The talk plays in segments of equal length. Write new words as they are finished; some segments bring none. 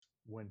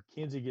when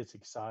Kenzie gets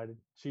excited,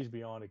 she's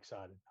beyond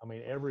excited. I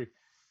mean,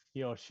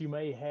 she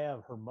may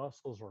have her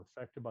muscles are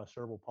affected by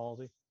cerebral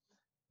palsy,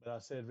 but I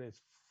said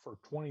it's for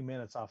 20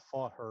 minutes. I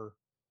fought her.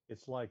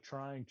 It's like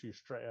trying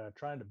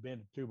to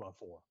bend a 2x4.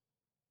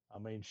 I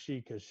mean,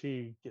 because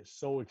she gets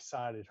so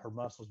excited, her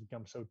muscles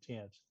become so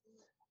tense,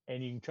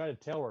 and you can try to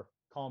tell her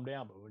calm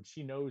down, but when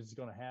she knows it's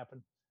going to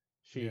happen,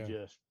 she Yeah.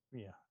 just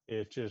yeah.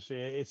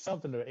 It's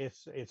something to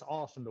it's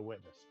awesome to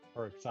witness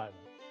her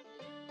excitement.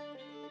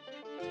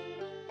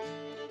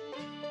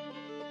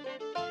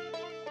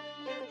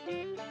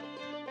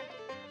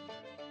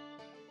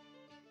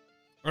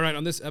 All right,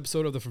 on this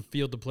episode of the From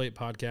Field to Plate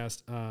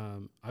podcast,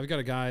 I've got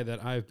a guy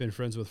that I've been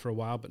friends with for a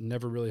while, but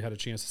never really had a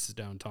chance to sit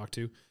down and talk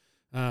to.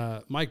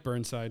 Mike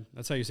Burnside.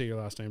 That's how you say your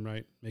last name,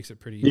 right? Makes it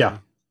pretty Yeah,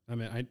 easy. I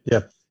mean,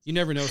 yeah, you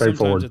never know. Sometimes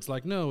straightforward. it's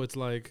like, no, it's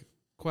like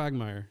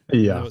Quagmire,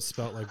 even though Yeah. it's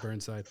spelt like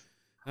Burnside.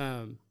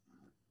 Um,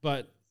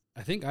 but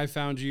I think I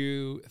found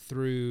you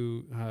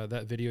through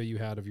that video you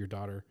had of your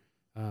daughter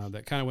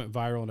that kind of went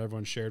viral and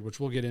everyone shared, which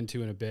we'll get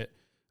into in a bit.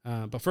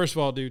 But first of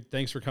all, dude,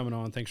 thanks for coming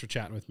on. Thanks for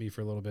chatting with me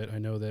for a little bit. I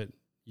know that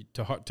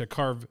to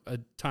carve a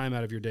time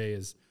out of your day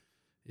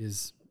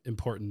is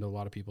important to a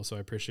lot of people. So I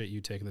appreciate you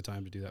taking the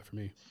time to do that for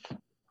me.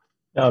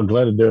 I'm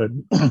glad to do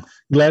it.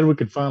 Glad we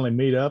could finally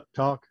meet up,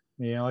 talk.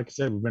 Like I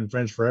said, we've been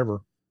friends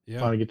forever. Yeah.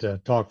 Finally get to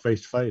talk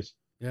face to face.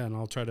 Yeah. And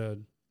I'll try to,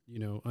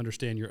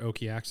 understand your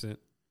Okie accent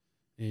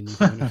and you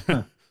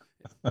can,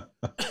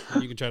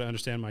 you can try to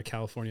understand my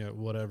California,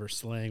 whatever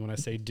slang when I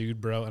say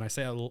dude, bro. And I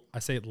say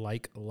it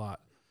like a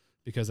lot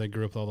because I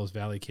grew up with all those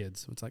Valley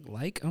kids. It's like,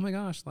 oh my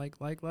gosh, like.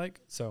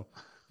 So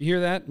you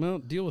hear that? Well,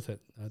 deal with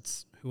it.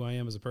 That's who I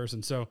am as a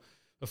person. So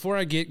before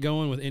I get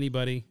going with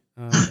anybody,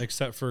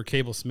 except for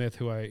Cable Smith,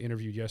 who I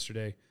interviewed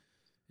yesterday,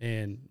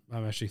 and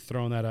I'm actually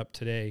throwing that up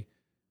today,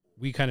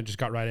 we kind of just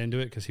got right into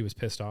it because he was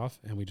pissed off,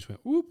 and we just went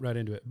whoop right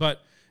into it.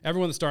 But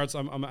everyone that starts,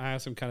 I'm going to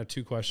ask him kind of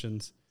two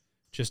questions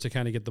just to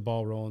kind of get the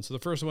ball rolling. So the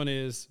first one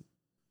is,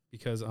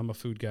 because I'm a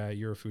food guy,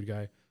 you're a food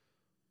guy,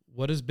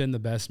 what has been the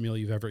best meal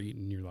you've ever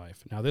eaten in your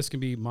life? Now, this can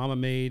be mama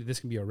made,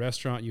 this can be a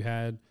restaurant you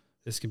had,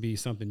 this can be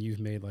something you've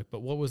made,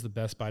 but what was the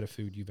best bite of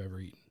food you've ever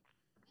eaten?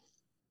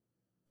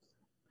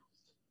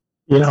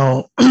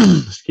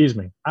 Excuse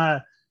me.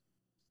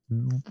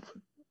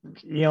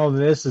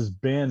 This has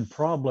been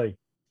probably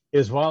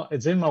is while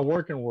it's in my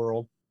working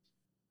world.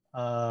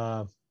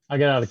 I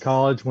got out of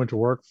college, went to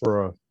work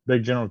for a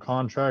big general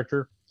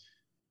contractor.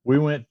 We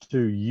went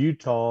to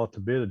Utah to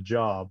bid a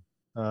job,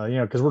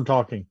 because we're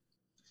talking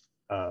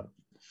uh,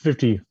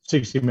 50,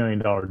 $60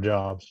 million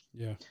jobs.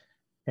 Yeah.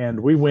 And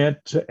we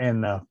went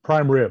and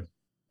prime rib.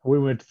 We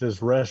went to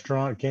this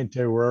restaurant. Can't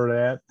tell you where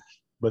it at,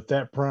 but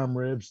that prime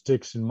rib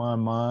sticks in my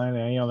mind.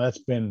 And that's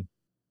been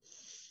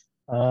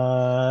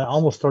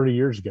almost 30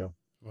 years ago.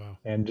 Wow.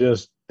 And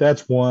just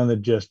that's one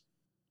that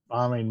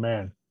I mean,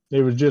 man,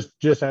 it was just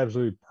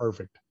absolutely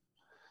perfect.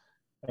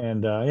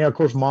 And of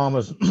course,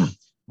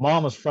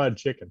 mama's fried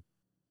chicken,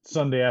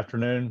 Sunday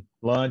afternoon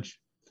lunch.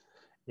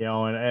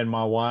 And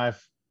my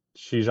wife,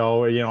 she's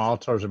always, I'll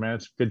tell her, man,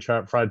 it's good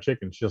fried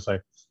chicken. She'll say,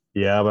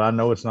 yeah, but I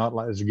know it's not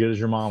like as good as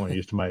your mama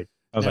used to make.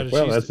 I was Now, like,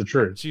 well, that's the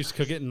truth. She used to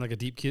cook it in like a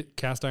deep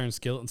cast iron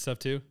skillet and stuff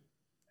too.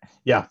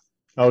 Yeah.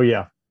 Oh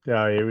yeah.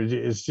 Yeah.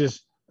 It's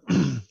just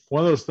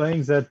one of those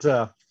things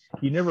that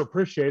you never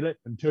appreciate it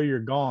until you're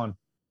gone.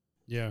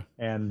 Yeah.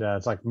 And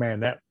it's like, man,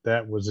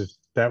 that was as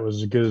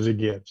good as it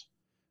gets.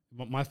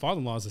 My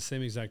father-in-law is the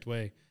same exact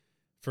way.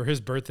 For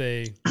his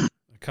birthday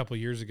a couple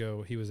years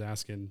ago, he was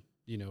asking,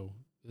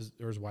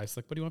 his wife's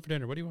like, what do you want for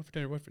dinner? What do you want for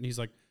dinner? And he's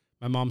like,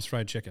 my mom's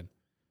fried chicken.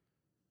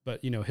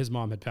 But, his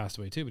mom had passed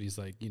away too, but he's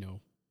like,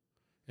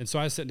 and so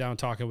I was sitting down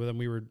talking with him.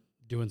 We were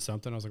doing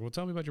something. I was like, well,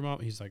 tell me about your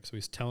mom. He's like, so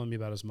he's telling me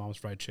about his mom's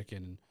fried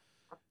chicken.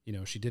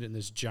 And, she did it in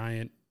this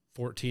giant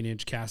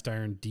 14-inch cast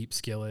iron deep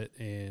skillet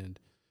and,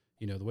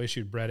 the way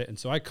she would bread it. And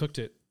so I cooked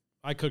it.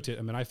 I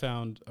mean, I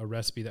found a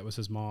recipe that was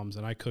his mom's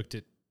and I cooked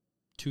it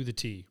to the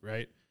T,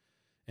 right?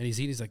 And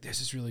he's like,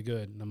 this is really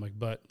good. And I'm like,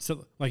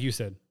 so like you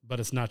said, but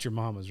it's not your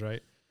mama's,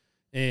 right?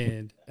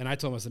 And I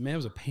told him, I said, man, it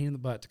was a pain in the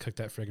butt to cook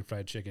that friggin'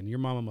 fried chicken. Your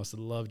mama must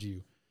have loved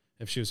you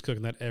if she was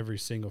cooking that every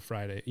single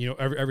Friday,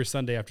 every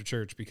Sunday after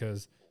church,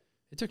 because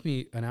it took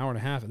me an hour and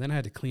a half and then I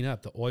had to clean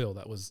up the oil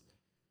that was,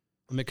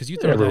 because you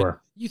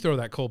throw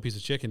that cold piece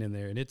of chicken in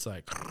there and it's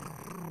like,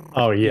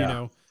 oh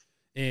yeah,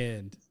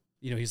 and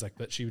he's like,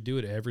 but she would do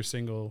it every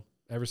single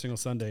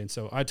Sunday. And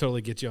so I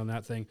totally get you on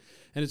that thing.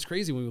 And it's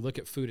crazy when we look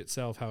at food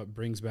itself, how it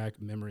brings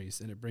back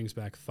memories and it brings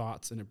back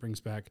thoughts and it brings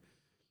back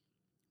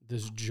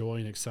this joy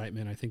and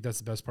excitement. I think that's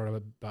the best part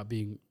about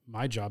being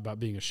my job, about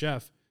being a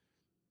chef,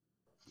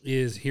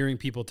 is hearing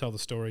people tell the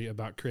story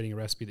about creating a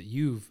recipe that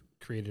you've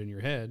created in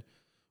your head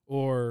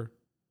or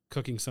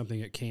cooking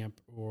something at camp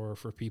or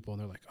for people.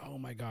 And they're like, oh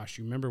my gosh,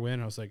 you remember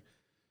when? I was like,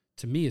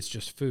 to me, it's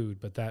just food,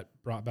 but that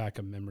brought back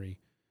a memory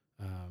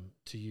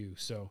to you.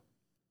 So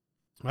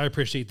I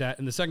appreciate that.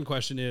 And the second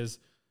question is,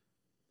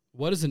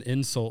 what is an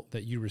insult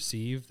that you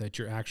receive that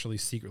you're actually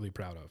secretly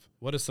proud of?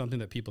 What is something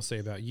that people say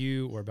about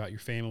you or about your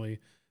family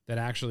that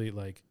actually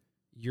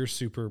you're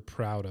super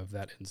proud of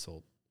that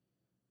insult?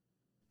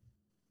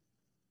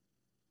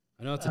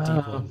 I know it's a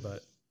deep one,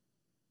 but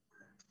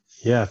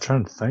Yeah,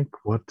 trying to think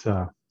what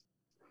the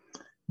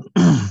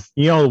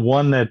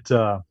one that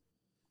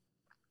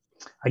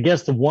I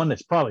guess the one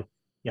that's probably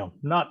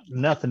not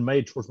nothing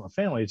made towards my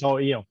family. It's all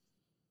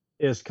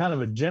is kind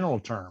of a general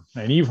term,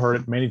 and you've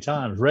heard it many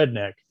times.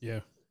 Redneck.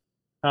 yeah,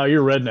 Oh,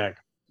 you're a redneck.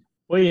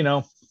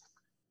 Well,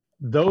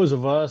 those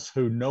of us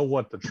who know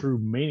what the true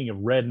meaning of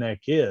redneck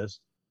is,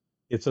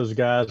 it's those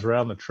guys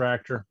around the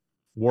tractor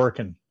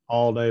working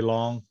all day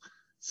long,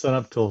 sun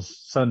up till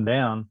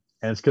sundown,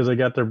 and it's because they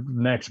got their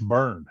necks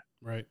burned.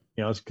 right.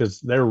 It's because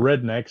they're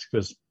rednecks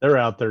because they're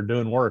out there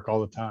doing work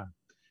all the time.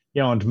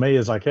 And to me,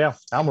 it's like, yeah,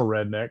 I'm a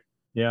redneck.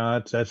 Yeah,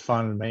 that's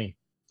fine with me.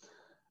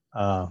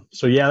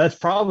 So yeah, that's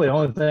probably the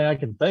only thing I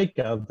can think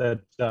of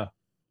that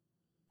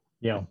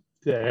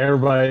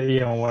everybody,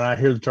 when I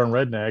hear the term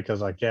redneck, I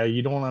was like, yeah,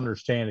 you don't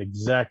understand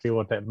exactly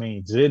what that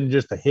means. It isn't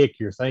just a hick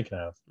you're thinking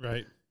of.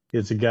 Right.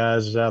 It's the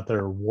guys that's out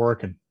there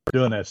working,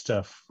 doing that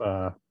stuff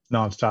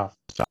nonstop.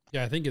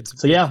 Yeah, I think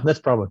So yeah, that's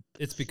probably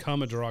it's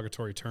become a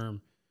derogatory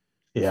term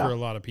yeah. for a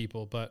lot of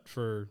people, but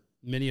for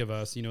many of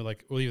us, even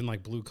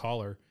like blue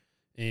collar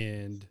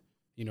and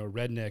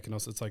redneck, and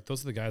also it's like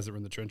those are the guys that were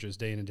in the trenches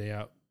day in and day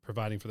out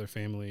providing for their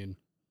family, and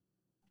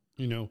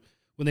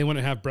when they want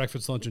to have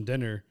breakfast, lunch, and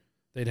dinner,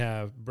 they'd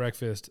have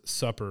breakfast,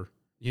 supper,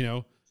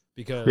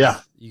 because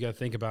you got to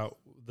think about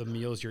the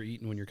meals you're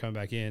eating when you're coming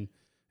back in.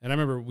 And I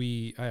remember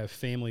I have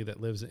family that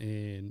lives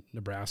in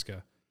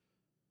Nebraska,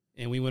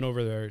 and we went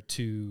over there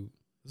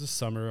this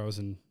summer. I was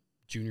in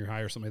junior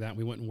high or something like that. And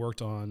we went and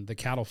worked on the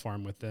cattle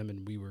farm with them,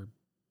 and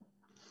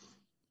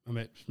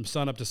from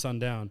sun up to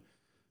sundown. And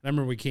I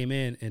remember we came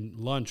in, and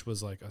lunch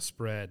was like a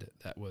spread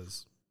that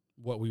was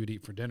what we would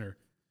eat for dinner.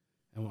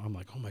 And I'm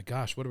like, oh my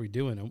gosh, what are we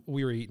doing? And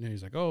we were eating, and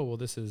he's like, oh, well,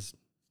 this is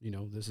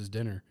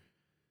dinner.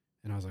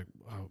 And I was like,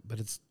 wow, but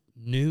it's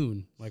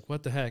noon. Like,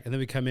 what the heck? And then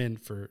we come in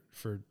for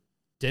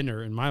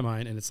dinner in my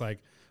mind, and it's like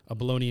a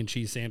bologna and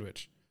cheese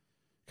sandwich,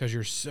 because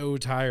you're so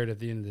tired at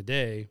the end of the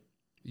day.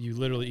 You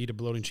literally eat a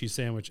bologna and cheese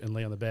sandwich and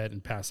lay on the bed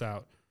and pass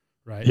out,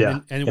 right?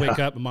 Yeah. And wake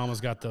up, and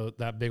mama's got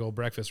that big old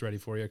breakfast ready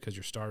for you because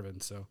you're starving.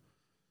 So,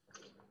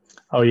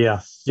 oh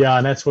yeah,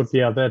 and that's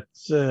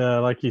that's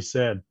like you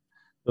said,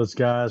 those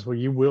guys. Well,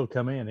 you will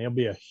come in. It'll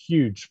be a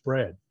huge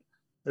spread.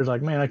 There's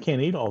like, man, I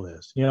can't eat all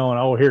this,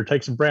 and here,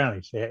 take some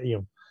brownies.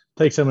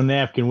 Take some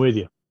napkin with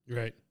you.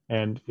 right.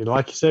 And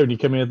like you said, when you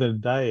come in at the end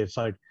of the day, it's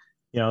like,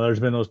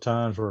 there's been those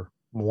times where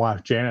my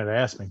wife Janet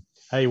asked me,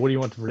 "Hey, what do you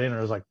want for dinner?"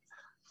 I was like,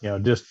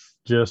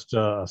 just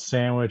a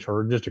sandwich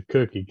or just a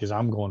cookie because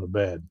I'm going to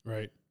bed.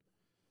 Right.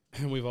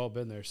 And we've all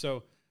been there.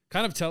 So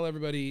kind of tell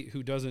everybody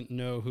who doesn't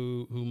know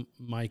who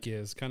Mike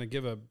is, kind of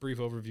give a brief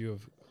overview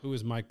of who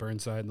is Mike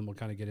Burnside, and then we'll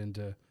kind of get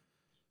into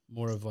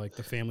more of like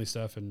the family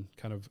stuff and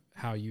kind of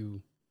how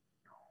your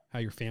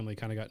family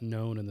kind of got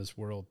known in this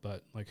world.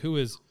 But like, who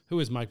is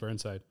Mike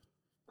Burnside?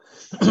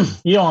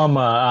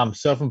 I'm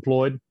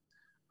self-employed.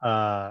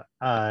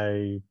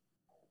 I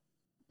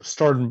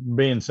started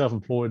being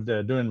self-employed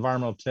doing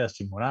environmental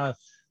testing when I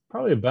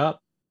probably about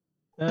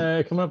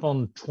coming up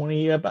on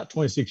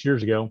 26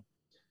 years ago.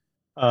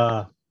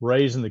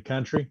 Raised in the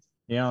country,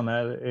 and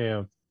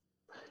that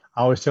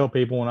I always tell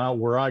people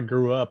where I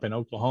grew up in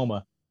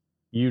Oklahoma,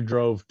 you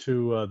drove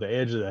to the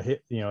edge of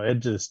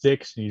edge of the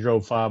sticks, and you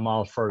drove 5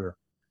 miles further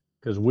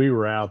because we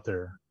were out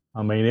there.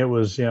 I mean, it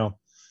was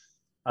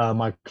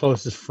my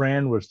closest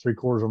friend was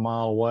 3/4 of a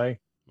mile away.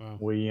 Wow.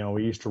 We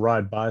used to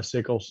ride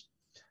bicycles.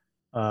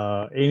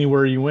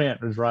 Anywhere you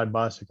went, it was ride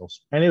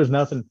bicycles, and it was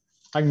nothing.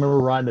 I can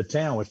remember riding to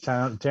town, which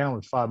town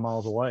was 5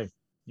 miles away.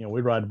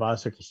 We'd ride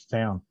bicycles to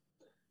town,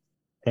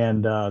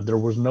 and there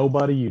was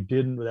nobody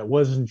that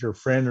wasn't your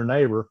friend or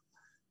neighbor.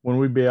 When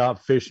we'd be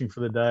out fishing for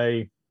the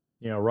day,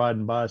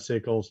 riding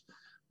bicycles,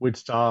 we'd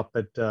stop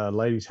at a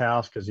lady's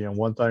house because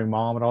one thing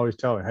Mom would always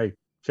tell me, hey,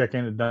 check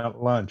in at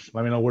lunch,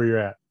 let me know where you're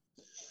at.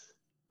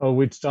 Oh,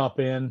 we'd stop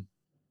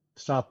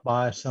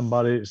by some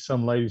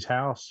lady's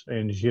house,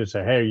 and she'd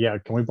say, hey, yeah,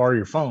 can we borrow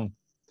your phone?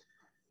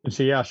 And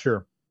say, yeah,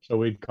 sure. So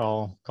we'd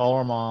call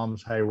our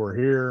moms, hey, we're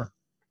here,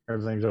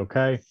 everything's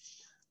okay.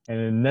 And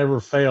it never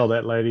failed.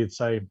 That lady would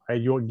say, hey,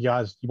 you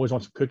boys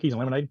want some cookies and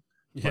lemonade?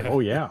 Yeah. Like, oh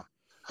yeah.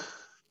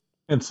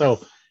 And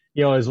so,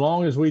 as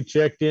long as we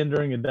checked in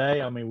during the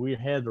day, I mean, we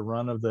had the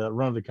run of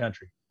the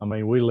country. I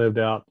mean, we lived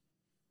out.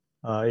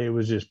 It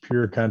was just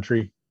pure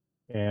country,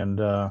 and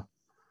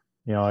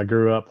I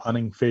grew up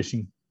hunting,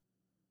 fishing.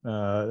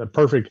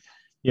 Perfect.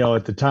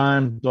 At the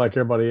time, like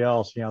everybody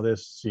else, I want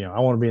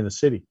to be in the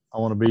city. I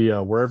want to be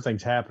where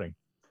everything's happening.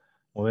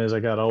 Well, as I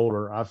got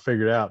older, I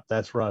figured out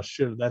that's where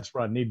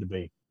I need to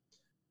be.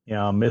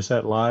 I miss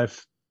that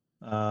life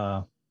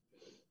where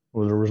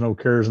there was no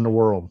cares in the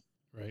world.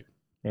 Right.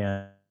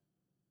 And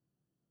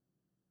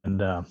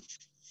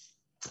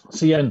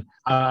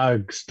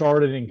I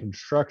started in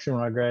construction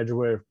when I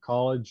graduated from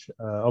college,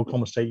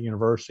 Oklahoma State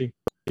University.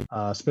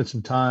 Spent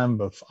some time,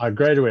 but I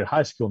graduated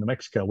high school in New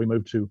Mexico. We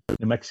moved to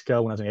New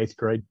Mexico when I was in 8th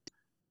grade.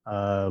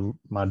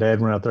 My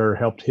dad went out there,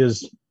 helped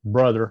his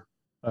brother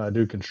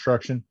do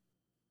construction.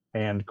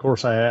 And of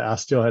course, I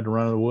still had to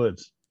run in the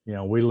woods.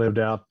 We lived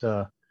out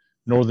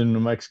northern New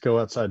Mexico,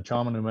 outside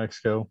Chama, New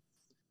Mexico.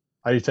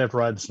 I used to have to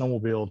ride the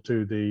snowmobile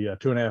to the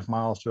 2.5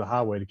 miles to the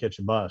highway to catch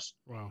a bus.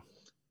 Wow.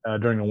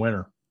 During the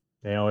winter.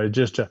 It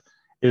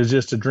was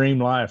just a dream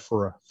life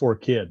for a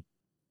kid.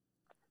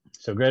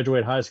 So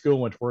graduated high school,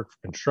 went to work for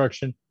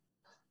construction,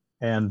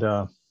 and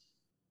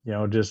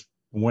just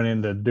went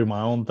in to do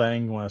my own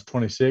thing when I was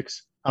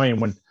 26. I mean,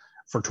 when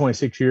for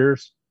 26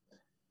 years,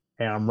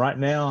 and right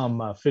now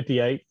I'm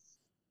 58,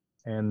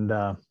 and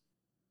had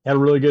a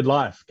really good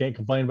life. Can't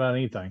complain about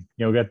anything.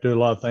 Got to do a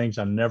lot of things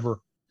I never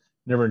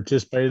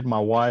anticipated. My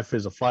wife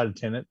is a flight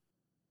attendant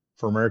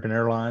for American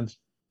Airlines,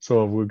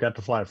 so we've got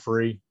to fly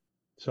free.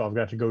 So I've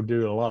got to go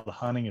do a lot of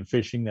hunting and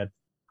fishing that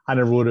I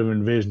never would have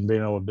envisioned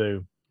being able to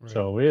do. Right.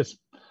 So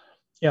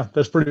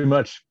that's pretty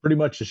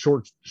much a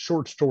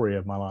short story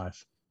of my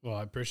life. Well,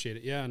 I appreciate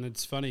it. Yeah, and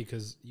it's funny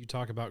because you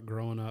talk about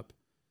growing up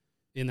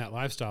in that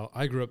lifestyle.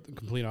 I grew up the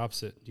complete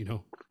opposite.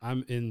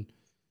 I'm in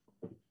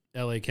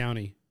LA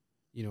County,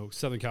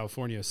 Southern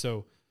California.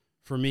 So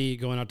for me,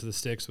 going out to the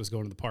sticks was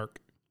going to the park.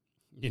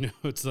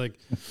 It's like,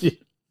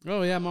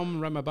 oh yeah, Mom, I'm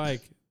gonna ride my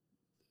bike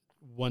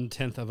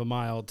 1/10 of a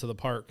mile to the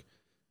park.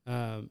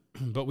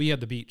 But we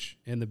had the beach,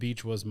 and the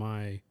beach was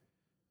my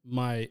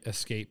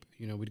escape.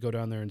 We'd go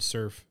down there and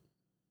surf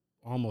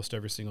almost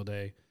every single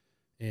day,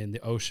 in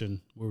the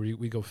ocean where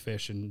we go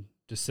fish and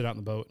just sit out in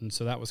the boat. And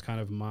so that was kind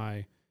of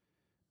my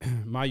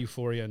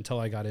euphoria until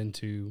I got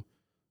into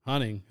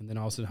hunting. And then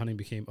all of a sudden hunting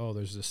became,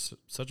 there's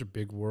such a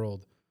big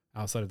world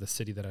outside of the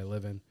city that I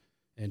live in.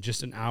 And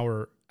just an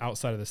hour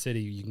outside of the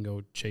city, you can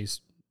go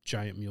chase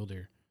giant mule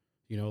deer.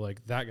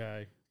 Like that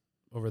guy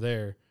over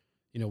there,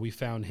 we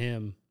found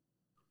him,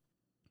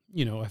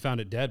 I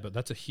found it dead, but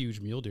that's a huge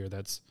mule deer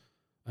that's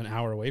an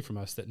hour away from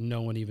us that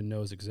no one even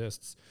knows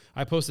exists.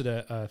 I posted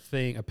a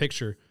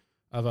picture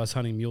of us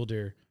hunting mule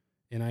deer,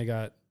 and I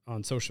got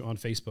on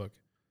Facebook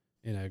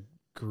in a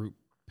group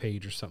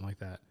page or something like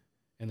that.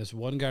 And this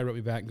one guy wrote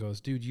me back and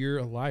goes, "Dude, you're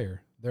a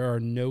liar. There are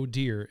no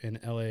deer in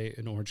LA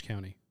and Orange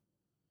County."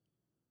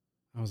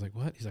 I was like,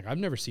 "What?" He's like, "I've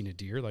never seen a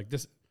deer. Like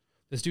this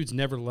dude's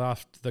never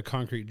left the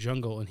concrete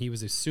jungle, and he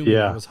was assuming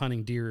I was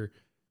hunting deer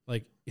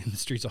like in the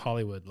streets of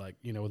Hollywood, like,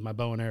 with my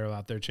bow and arrow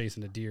out there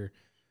chasing a deer."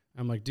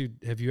 I'm like, "Dude,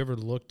 have you ever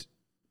looked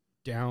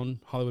down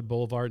Hollywood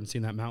Boulevard and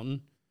seen that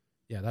mountain?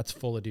 Yeah, that's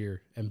full of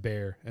deer and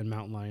bear and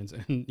mountain lions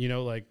and,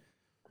 like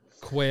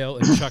quail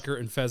and chucker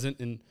and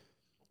pheasant.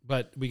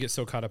 But we get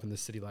so caught up in the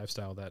city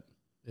lifestyle that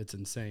it's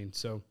insane."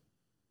 So,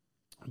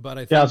 but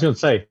I think, I was going to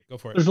say, go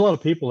for it. There's a lot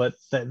of people that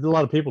a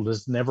lot of people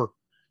just never,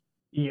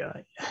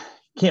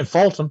 can't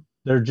fault them.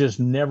 They're just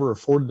never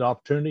afforded the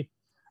opportunity.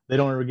 They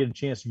don't ever get a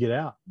chance to get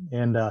out.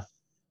 And,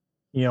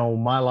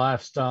 my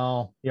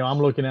lifestyle, I'm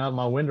looking out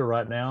my window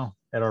right now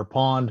at our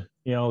pond,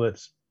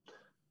 that's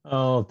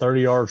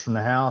 30 yards from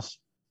the house.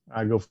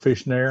 I go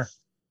fishing there,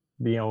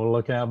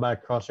 looking out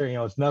back across there.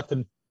 It's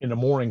nothing. In the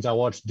mornings, I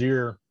watch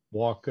deer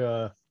walk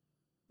about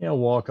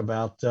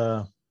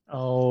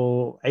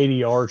 80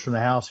 yards from the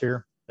house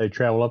here. They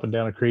travel up and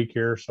down a creek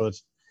here, so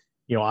it's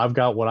I've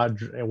got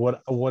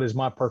what is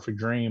my perfect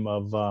dream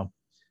of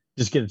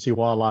just getting to see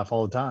wildlife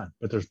all the time.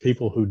 But there's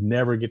people who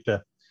never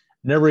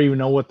even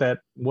know what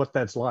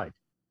that's like.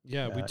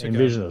 Yeah, we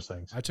envision those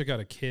things. I took out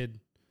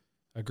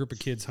a group of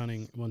kids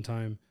hunting one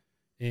time,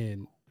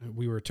 and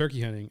we were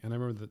turkey hunting. And I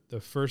remember the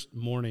first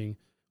morning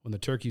when the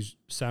turkeys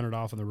sounded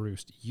off on the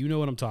roost. You know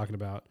what I'm talking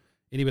about.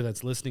 Anybody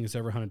that's listening has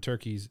ever hunted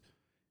turkeys.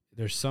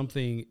 There's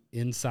something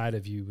inside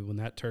of you when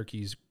that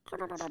turkey's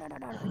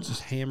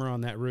just hammer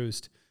on that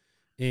roost.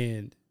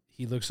 And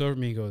he looks over at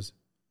me and goes,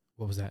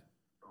 "What was that?"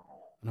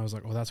 And I was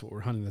like, "Oh, that's what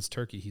we're hunting. That's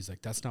turkey." He's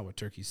like, "That's not what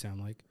turkeys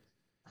sound like."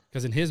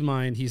 Because in his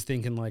mind, he's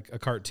thinking like a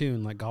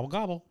cartoon, like gobble,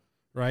 gobble,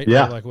 right?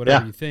 Yeah. Or like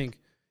whatever you think.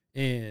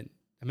 And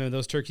I mean,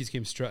 those turkeys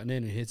came strutting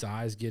in, and his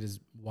eyes get as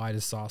wide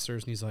as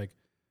saucers. And he's like,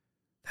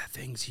 "That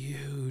thing's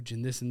huge,"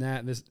 and this and that.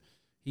 And this,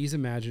 he's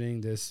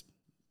imagining this,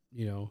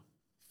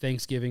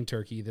 Thanksgiving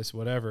turkey, this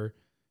whatever,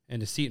 and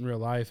to see it in real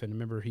life. And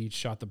remember, he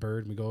shot the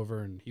bird, and we go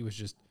over, and he was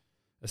just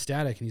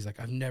ecstatic. And he's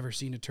like, "I've never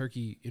seen a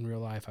turkey in real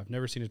life. I've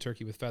never seen a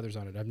turkey with feathers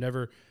on it. I've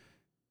never."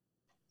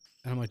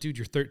 And I'm like, "Dude,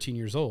 you're 13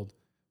 years old."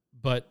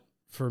 But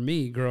for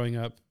me, growing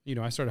up,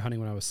 I started hunting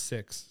when I was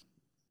 6,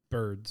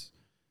 birds.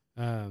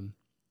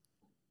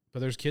 But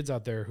there's kids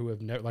out there who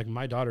have never, like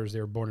my daughters, they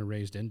were born and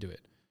raised into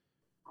it.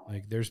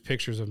 Like there's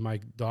pictures of my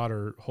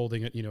daughter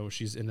holding it.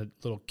 She's in a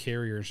little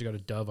carrier and she got a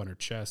dove on her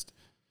chest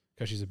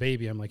because she's a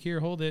baby. I'm like, "Here,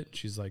 hold it."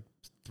 She's like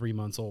 3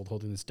 months old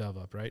holding this dove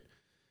up, right?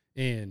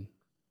 And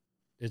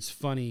it's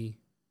funny.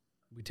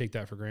 We take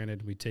that for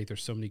granted.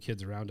 There's so many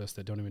kids around us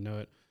that don't even know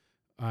it.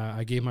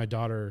 I gave my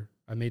daughter,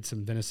 I made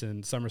some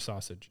venison summer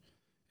sausage.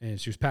 And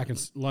she was packing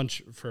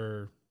lunch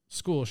for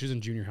school. She's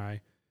in junior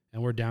high,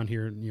 and we're down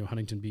here in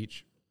Huntington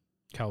Beach,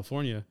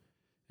 California.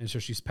 And so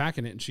she's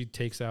packing it, and she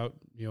takes out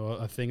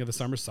a thing of the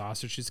summer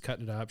sausage. She's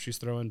cutting it up. She's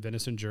throwing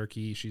venison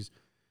jerky.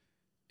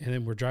 And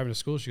then we're driving to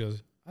school. She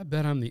goes, "I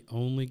bet I'm the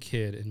only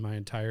kid in my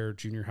entire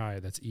junior high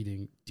that's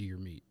eating deer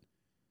meat."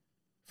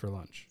 for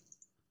lunch.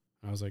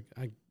 And I was like,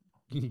 I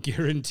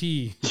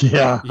guarantee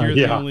Yeah. you're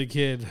the Yeah. only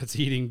kid that's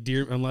eating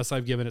deer unless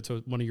I've given it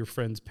to one of your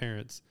friend's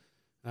parents.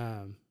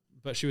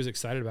 But she was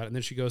excited about it. And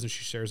then she goes and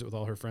she shares it with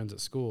all her friends at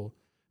school.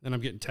 Then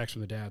I'm getting texts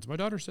from the dads. My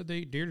daughter said they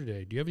ate deer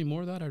today. Do you have any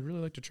more of that? I'd really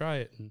like to try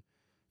it. And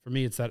for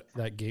me, it's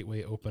that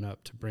gateway open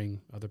up to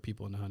bring other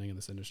people into hunting in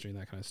this industry and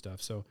that kind of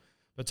stuff. So,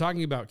 but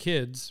talking about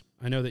kids,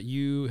 I know that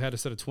you had a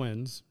set of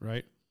twins,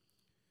 right?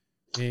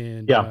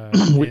 And, Yeah.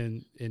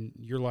 and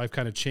your life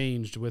kind of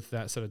changed with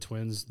that set of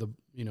twins.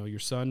 Your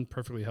son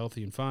perfectly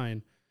healthy and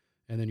fine.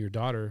 And then your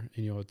daughter,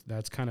 and,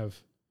 that's kind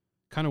of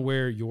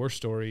where your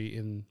story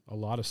in a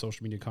lot of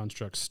social media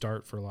constructs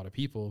start for a lot of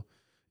people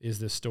is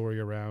this story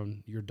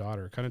around your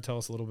daughter. Kind of tell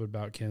us a little bit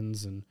about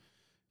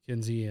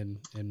Kinsey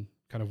and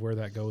kind of where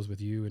that goes with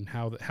you and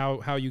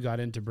how you got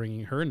into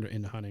bringing her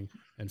into hunting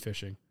and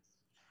fishing.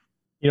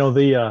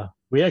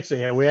 We actually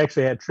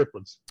had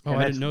triplets. Oh,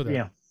 I didn't know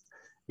that.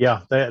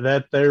 Yeah.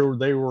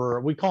 They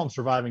were, we call them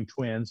surviving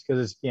twins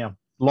because it's,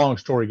 long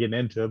story getting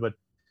into it, but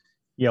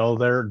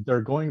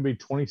they're going to be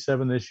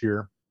 27 this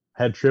year,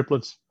 had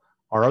triplets.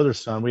 Our other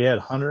son, we had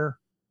Hunter,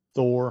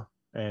 Thor,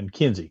 and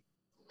Kinsey.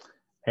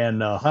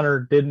 And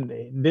Hunter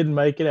didn't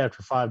make it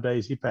after 5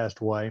 days. He passed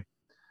away.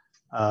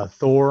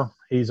 Thor,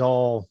 he's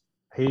all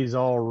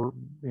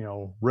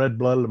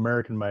red-blooded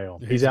American male.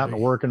 He's out in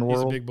the working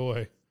world. He's a big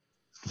boy.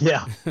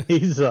 Yeah, he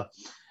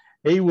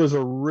was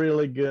a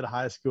really good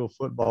high school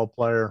football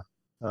player.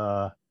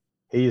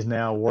 He's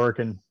now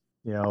working.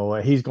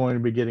 He's going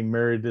to be getting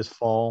married this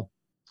fall.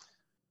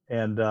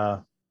 And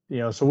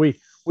so we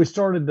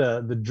started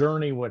the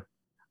journey with,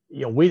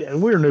 we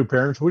were new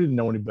parents. We didn't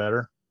know any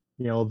better.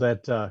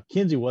 That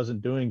Kinsey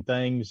wasn't doing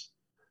things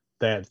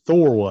that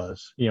Thor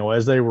was.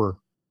 As they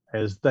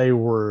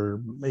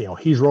were,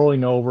 he's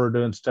rolling over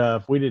doing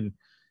stuff. We didn't,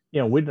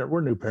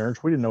 we're new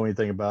parents. We didn't know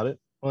anything about it.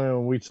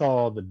 Well, we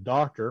saw the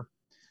doctor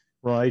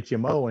run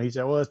HMO, and he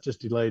said, "Well, it's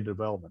just delayed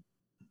development."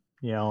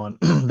 And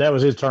that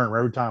was his term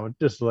every time. It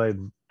just delayed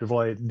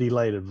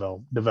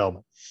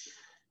development.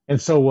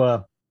 And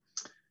so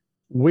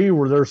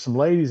there's some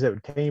ladies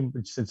that came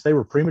since they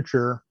were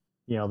premature.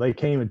 They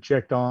came and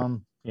checked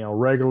on,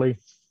 regularly.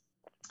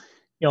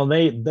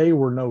 They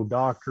were no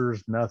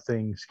doctors,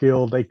 nothing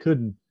skilled. They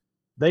couldn't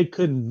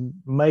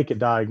make a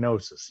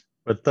diagnosis,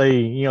 but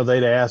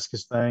they'd ask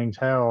us things.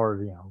 How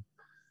are,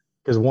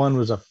 because one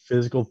was a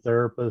physical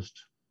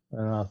therapist,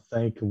 and I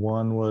think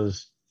one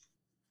was,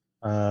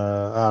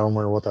 I don't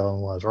remember what that one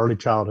was, early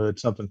childhood,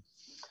 something.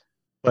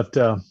 But,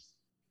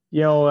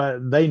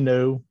 they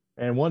knew.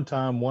 And one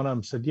time, one of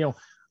them said, I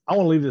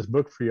want to leave this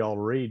book for y'all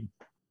to read.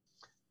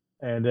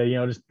 And,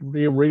 just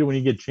read it when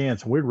you get a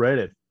chance. And we read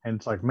it. And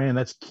it's like, man,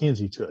 that's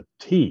Kinsey to a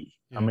T.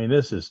 Yeah. I mean,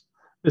 this is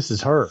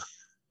her.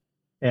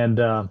 And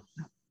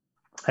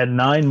at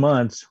 9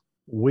 months,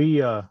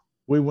 we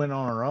went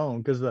on our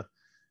own because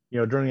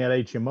during that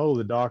HMO,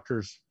 the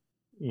doctors,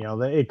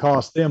 it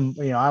cost them,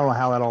 I don't know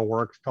how that all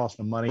works. It cost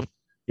them money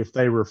if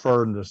they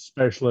refer them to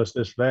specialists,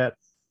 this or that.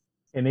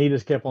 And he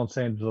just kept on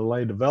saying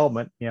delay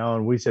development,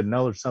 and we said,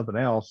 no, there's something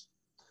else.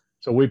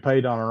 So we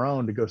paid on our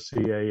own to go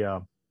see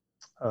a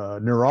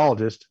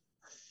neurologist.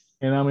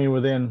 And I mean,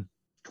 within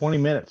 20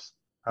 minutes,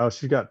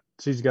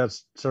 she's got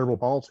cerebral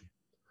palsy,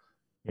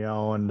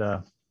 and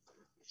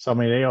so I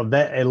mean,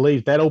 that at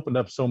least that opened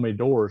up so many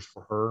doors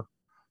for her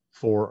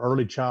for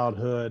early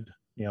childhood.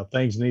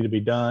 Things need to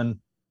be done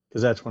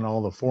because that's when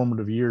all the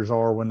formative years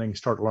are when they can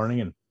start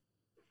learning. And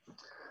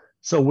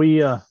so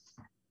we,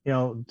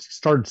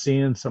 started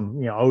seeing some,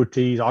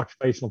 OTs,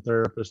 occupational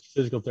therapists,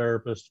 physical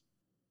therapists,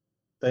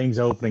 things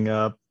opening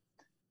up.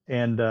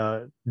 And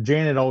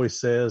Janet always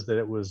says that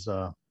it was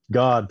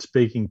God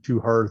speaking to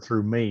her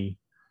through me,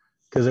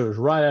 because it was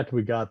right after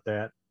we got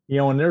that,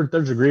 and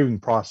there's a grieving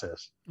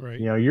process. Right.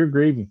 You're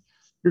grieving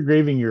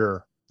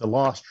the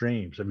lost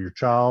dreams of your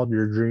child.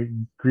 You're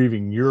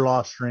grieving your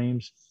lost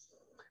dreams.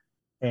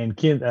 And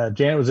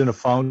Janet was in a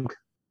funk.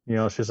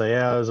 She'll say,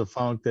 yeah, it was a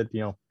funk that,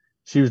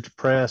 she was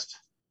depressed.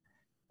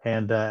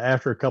 And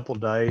after a couple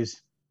of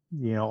days,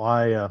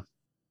 I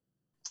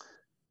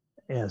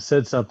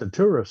said something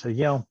to her. I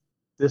said,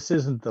 this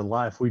isn't the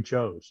life we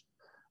chose,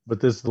 but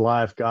this is the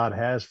life God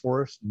has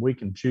for us. We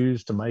can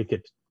choose to make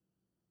it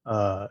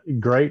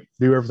great,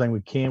 do everything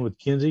we can with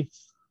Kinsey,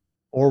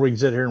 or we can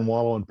sit here and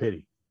wallow in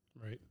pity.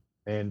 Right.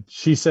 And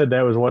she said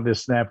that was what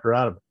just snapped her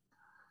out of it.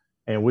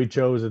 And we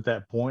chose at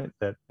that point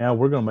that now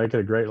we're going to make it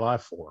a great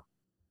life for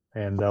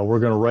her. And we're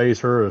going to raise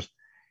her as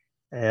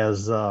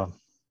as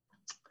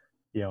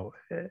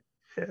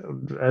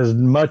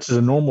much as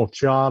a normal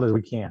child as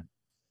we can.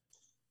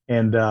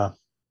 And,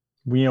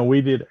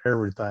 we did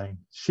everything.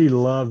 She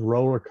loved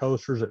roller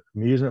coasters at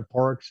amusement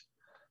parks.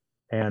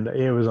 And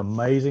it was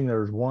amazing.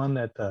 There was one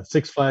at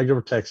Six Flags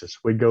over Texas.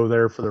 We'd go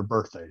there for their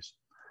birthdays.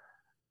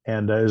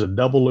 And it was a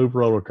double loop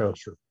roller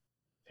coaster.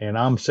 And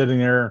I'm sitting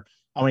there.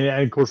 I mean,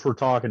 and of course, we're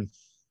talking,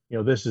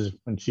 this is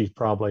when she's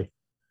probably,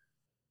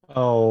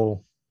 8,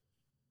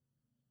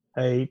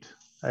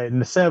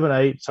 7,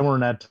 8, somewhere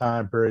in that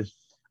time period.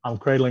 I'm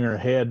cradling her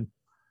head.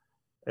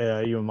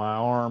 Even my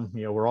arm,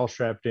 we're all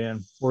strapped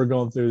in. We're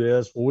going through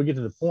this. Well, we get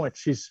to the point.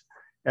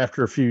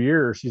 After a few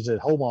years, she said,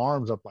 hold my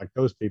arms up like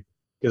those people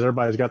because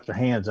everybody's got their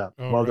hands up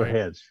Oh, above their right.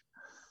 heads.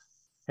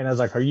 And I was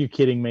like, are you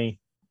kidding me?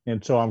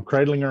 And so I'm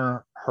cradling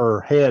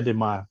her head in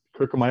my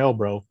crook of my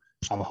elbow.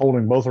 I'm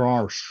holding both her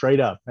arms straight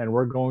up, and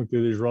we're going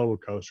through these roller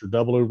coasters,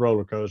 double loop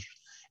roller coasters.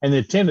 And the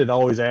attendant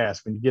always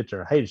asks when you get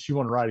there, hey, does she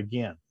want to ride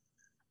again?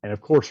 And of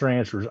course, her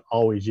answer is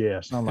always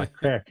yes. And I'm like,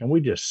 crap, can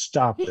we just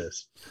stop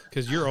this?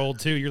 Because you're old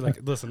too. You're like,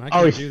 listen, I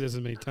Oh, can't do this as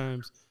many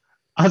times.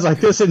 I was like,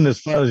 this isn't as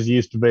fun as it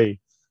used to be.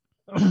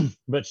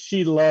 But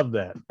she loved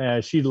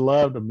that. She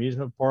loved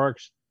amusement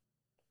parks.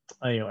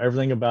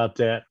 Everything about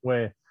that.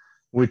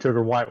 We took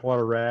her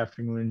whitewater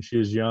rafting when she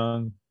was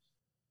young.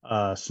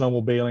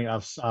 Snowmobiling.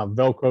 I've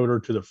velcroed her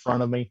to the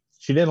front of me.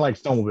 She didn't like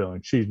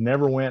snowmobiling. She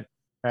never went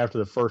after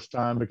the first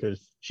time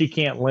because she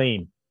can't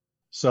lean.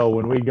 So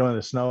when we go in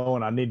the snow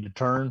and I need to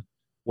turn,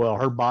 well,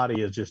 her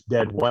body is just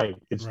dead weight.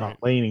 It's Right. not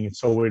leaning, and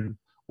so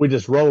we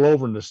just roll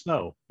over in the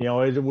snow.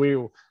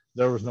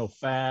 There was no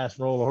fast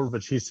roll over,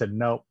 but she said,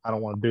 nope, I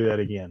don't want to do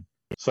that again.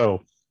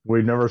 So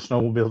we've never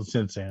snowmobiled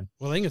since then.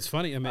 Well, I think it's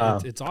funny. I mean,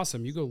 it's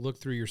awesome. You go look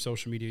through your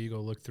social media, you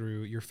go look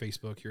through your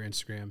Facebook, your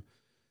Instagram,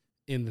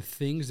 and the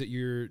things that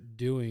you're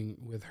doing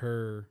with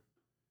her,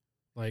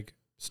 like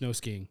snow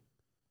skiing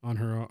on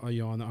her,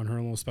 on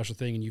her little special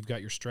thing, and you've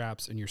got your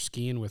straps and you're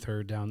skiing with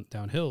her down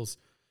hills.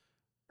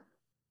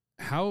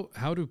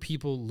 How do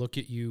people look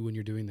at you when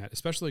you're doing that,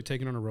 especially like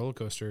taking on a roller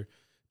coaster?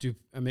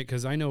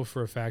 Because I know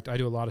for a fact I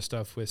do a lot of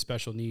stuff with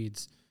special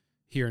needs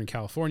here in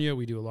California.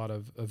 We do a lot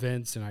of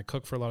events, and I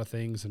cook for a lot of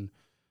things. And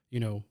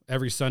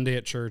every Sunday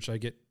at church, I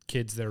get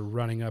kids that are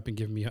running up and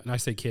giving me. And I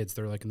say kids,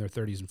 they're like in their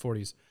 30s and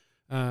 40s.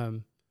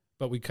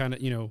 But we kind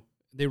of,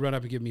 they run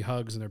up and give me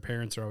hugs, and their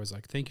parents are always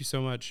like, "Thank you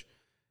so much."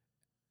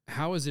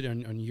 How is it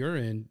on your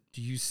end?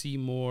 Do you see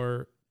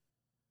more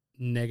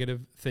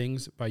negative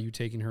things by you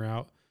taking her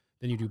out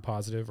than you do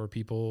positive, or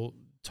people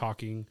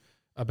talking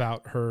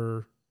about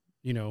her,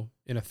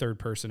 in a third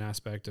person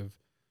aspect of,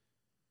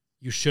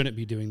 you shouldn't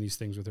be doing these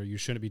things with her. You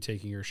shouldn't be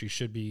taking her. She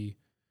should be,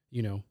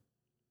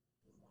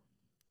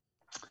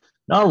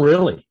 Not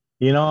really.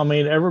 I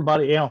mean,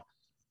 everybody,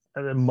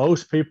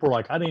 most people are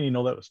like, I didn't even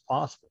know that was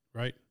possible.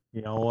 right.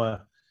 You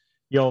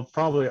know,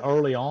 probably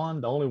early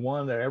on, the only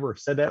one that ever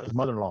said that was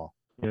mother-in-law.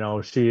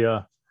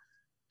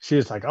 She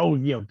was like, oh,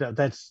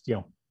 that's,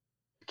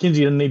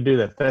 Kinsey doesn't need to do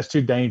that. That's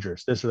too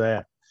dangerous, this or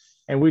that.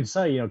 And we'd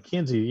say,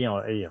 Kinsey,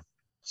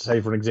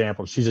 say for an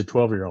example, she's a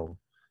 12-year-old.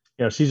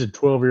 She's a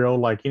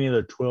 12-year-old like any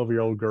other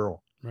 12-year-old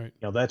girl. Right.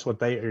 That's what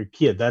they are,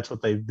 kid. That's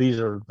what they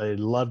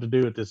love to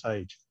do at this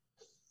age.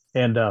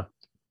 And,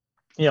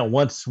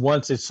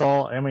 once it's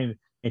all, I mean,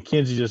 and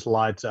Kinsey just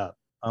lights up.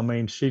 I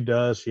mean, she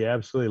does. She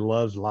absolutely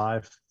loves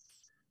life.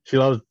 She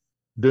loves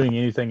doing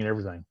anything and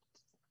everything.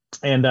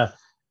 And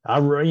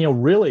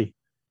really,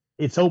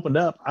 it's opened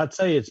up. I'd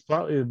say it's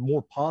probably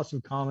more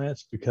positive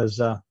comments because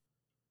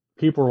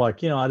people are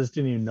like, I just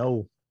didn't even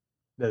know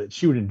that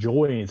she would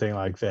enjoy anything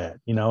like that.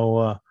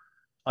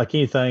 Like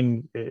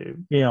anything,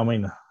 I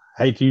mean,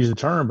 I hate to use the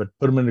term, but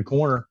put them in the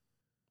corner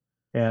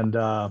and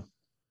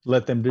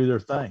let them do their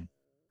thing.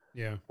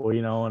 Yeah.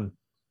 Well, and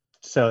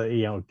so,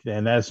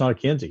 and that's not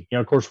Kinsey.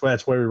 Of course,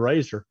 that's where we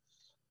raised her.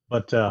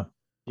 But,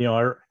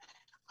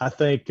 I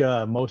think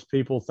most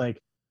people think,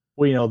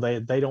 well, they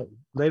don't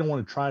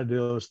want to try to do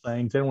those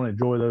things. They don't want to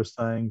enjoy those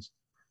things.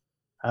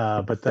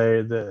 But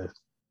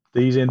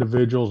these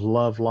individuals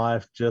love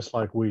life just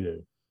like we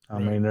do. I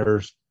mean,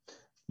 there's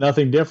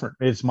nothing different.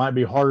 It might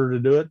be harder to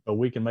do it, but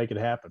we can make it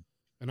happen.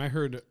 And I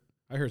heard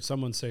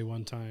someone say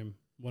one time,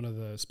 one of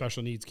the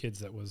special needs kids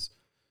that was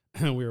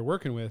we were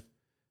working with,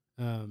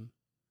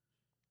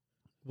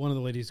 one of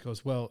the ladies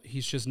goes, well,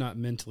 he's just not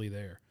mentally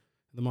there.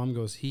 The mom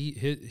goes,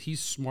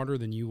 he's smarter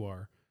than you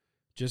are,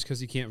 just because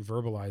he can't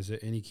verbalize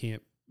it and he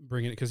can't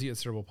bring it, because he has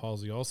cerebral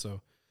palsy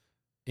also.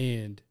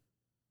 And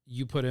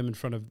you put him in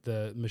front of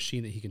the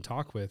machine that he can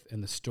talk with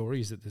and the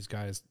stories that this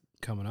guy is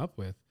coming up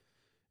with,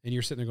 and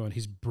you're sitting there going,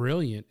 he's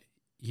brilliant.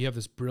 You have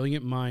this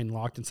brilliant mind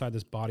locked inside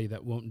this body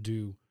that won't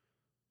do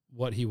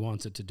what he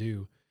wants it to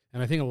do.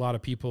 And I think a lot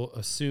of people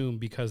assume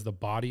because the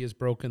body is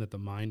broken that the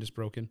mind is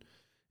broken.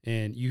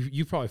 And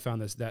you've probably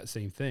found that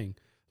same thing.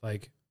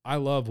 Like, I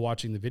love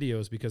watching the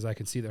videos because I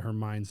can see that her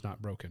mind's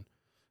not broken.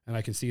 And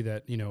I can see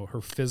that,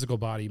 her physical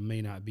body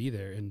may not be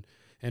there.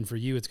 And for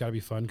you, it's got to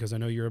be fun because I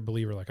know you're a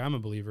believer, like I'm a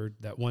believer,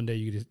 that one day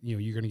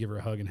you're going to give her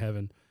a hug in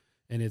heaven,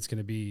 and it's going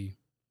to be,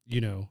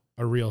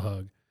 a real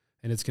hug,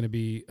 and it's going to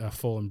be a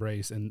full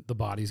embrace, and the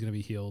body's going to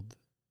be healed.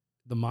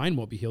 The mind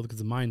won't be healed because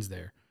the mind's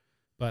there,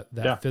 but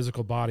that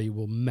physical body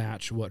will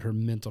match what her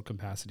mental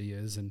capacity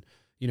is. And,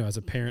 as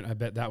a parent, I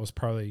bet that was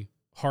probably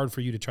hard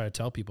for you to try to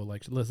tell people,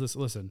 like,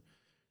 listen,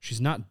 she's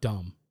not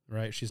dumb,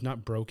 right? She's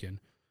not broken.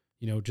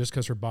 Just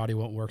because her body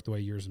won't work the way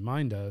yours and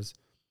mine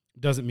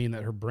doesn't mean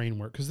that her brain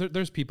works. Because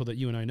there's people that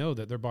you and I know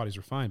that their bodies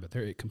are fine, but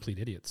they're complete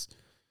idiots.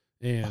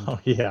 And,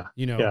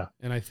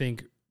 and I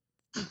think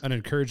an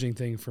encouraging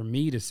thing for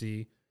me to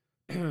see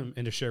and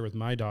to share with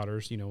my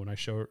daughters, when I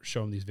show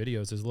them these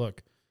videos is,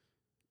 look,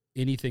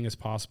 anything is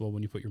possible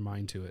when you put your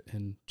mind to it.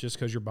 And just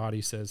because your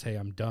body says, hey,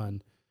 I'm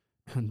done,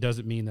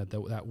 doesn't mean that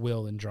that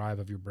will and drive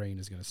of your brain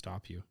is going to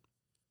stop you.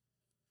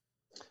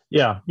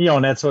 Yeah.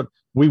 And that's what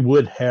we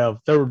would have.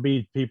 There would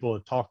be people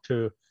to talk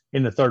to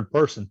in the third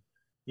person.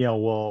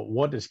 Well,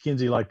 what does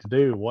Kinsey like to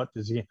do? What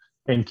does he,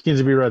 and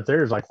Kinsey be right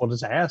there is like, well,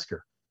 just ask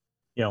her.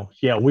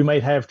 Yeah, we may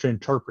have to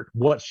interpret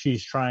what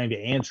she's trying to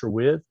answer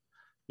with,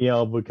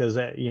 because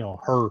that,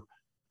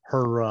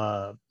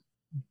 her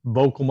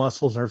vocal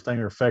muscles and everything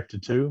are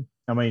affected too.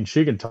 I mean,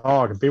 she can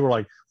talk, and people are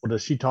like, well,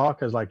 does she talk?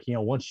 Because like,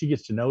 once she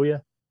gets to know you,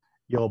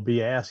 you'll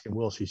be asking,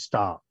 will she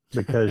stop?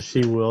 Because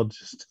she will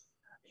just,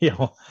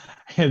 and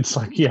it's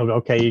like,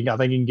 okay, I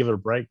think you can give it a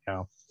break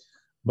now.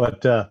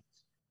 But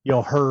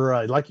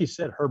her, like you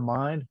said, her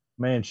mind,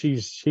 man,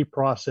 she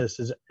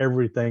processes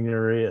everything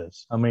there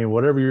is. I mean,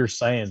 whatever you're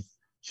saying,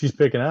 she's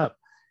picking up.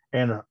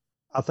 And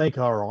I think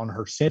on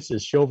her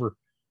senses, she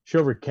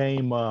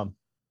overcame, the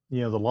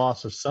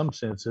loss of some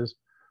senses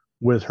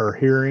with her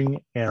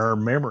hearing and her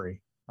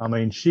memory. I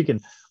mean, she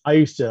can. I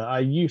used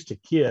to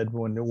kid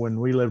when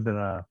we lived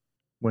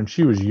when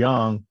she was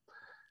young,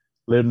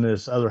 lived in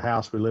this other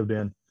house we lived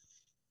in.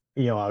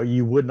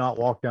 You would not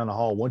walk down the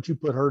hall. Once you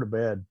put her to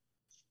bed,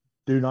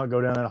 do not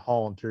go down that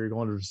hall until you're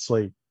going to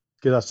sleep.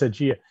 Because I said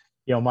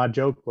my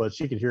joke was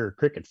she could hear a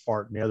cricket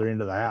fart in the other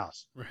end of the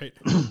house. Right.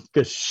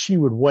 Because she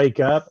would wake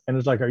up and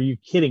it's like, are you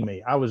kidding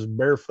me? I was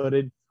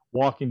barefooted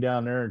walking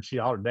down there and she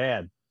hollered,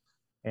 Dad.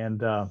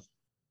 And,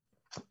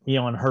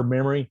 in her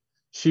memory,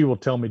 she will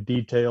tell me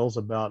details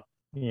about,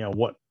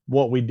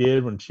 what we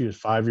did when she was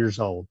 5 years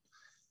old.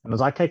 And I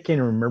was like, I can't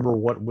even remember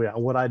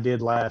what I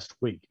did last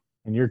week.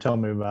 And you're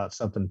telling me about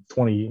something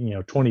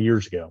 20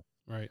 years ago.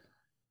 Right.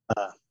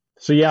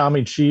 So yeah, I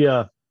mean, she,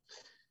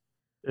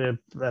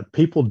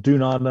 people do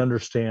not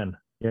understand,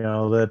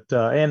 that,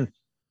 and,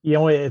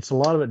 it's a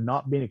lot of it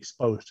not being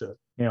exposed to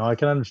it. I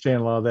can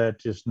understand a lot of that,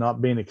 just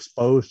not being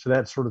exposed to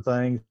that sort of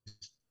thing.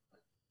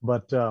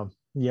 But,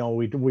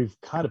 we've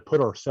kind of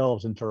put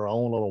ourselves into our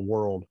own little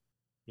world.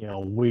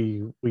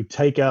 We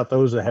take out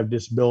those that have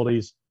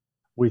disabilities.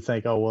 We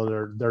think, oh,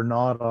 well, they're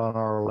not on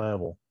our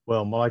level.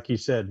 Well, like you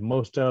said,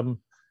 some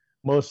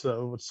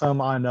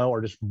I know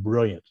are just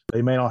brilliant.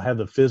 They may not have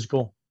the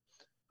physical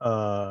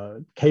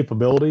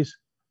capabilities,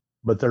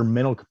 but their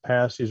mental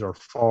capacities are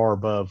far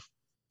above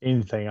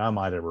anything I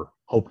might ever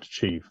hope to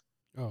achieve.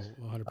 Oh,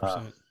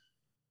 100%.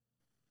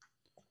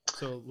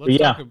 So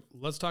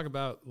let's talk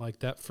about like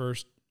that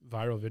first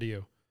viral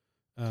video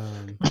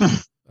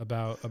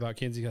about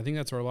Kinsey. I think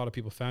that's where a lot of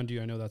people found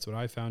you. I know that's what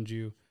I found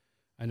you.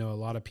 I know a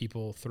lot of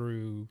people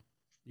through,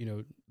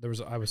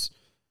 I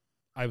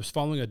was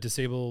following a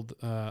disabled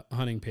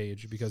hunting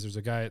page because there's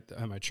a guy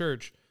at my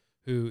church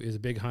who is a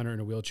big hunter in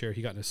a wheelchair.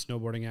 He got in a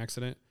snowboarding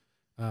accident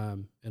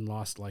and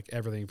lost like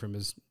everything from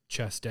his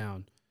chest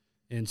down.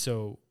 And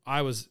so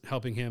I was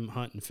helping him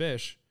hunt and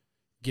fish,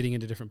 getting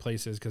into different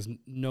places because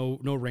no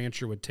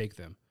rancher would take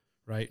them,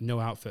 right? No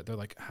outfit. They're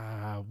like,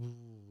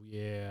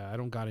 yeah, I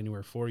don't got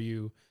anywhere for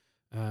you.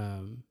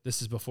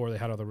 This is before they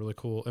had all the really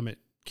cool,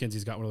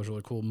 Kinsey's got one of those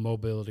really cool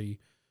mobility,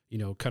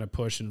 kind of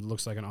push, and it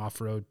looks like an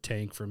off-road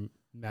tank from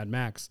Mad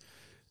Max.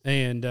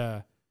 And,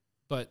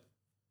 but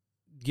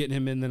getting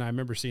him in, then I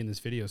remember seeing this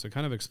video. So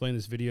kind of explain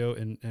this video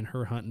and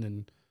her hunting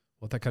and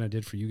what that kind of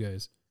did for you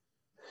guys.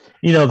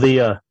 During,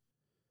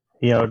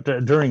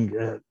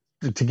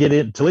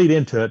 to lead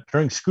into it,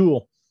 during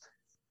school,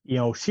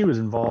 she was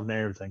involved in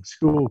everything,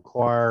 school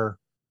choir.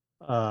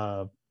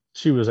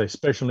 She was a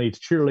special needs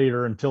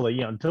cheerleader until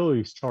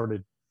we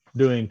started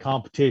doing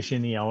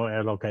competition,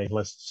 and okay,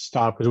 let's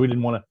stop because we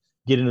didn't want to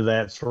get into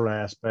that sort of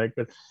aspect.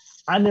 But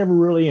I never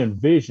really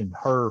envisioned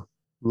her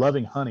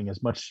loving hunting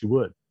as much as she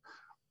would.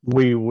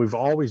 We've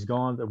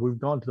gone to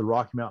the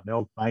Rocky Mountain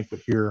Elk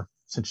Banquet here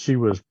since she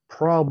was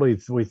probably,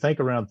 we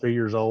think, around 3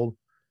 years old.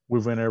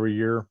 We've went every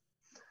year.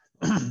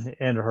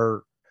 And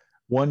her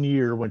one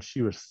year when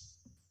she was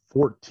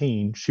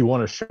 14, she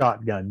won a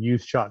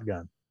youth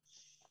shotgun.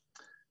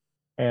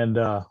 And,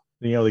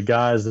 the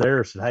guys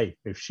there said, hey,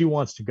 if she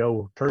wants to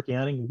go turkey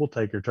hunting, we'll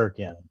take her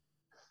turkey hunting.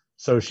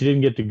 So she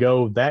didn't get to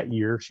go that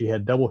year. She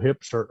had double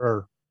hip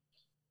or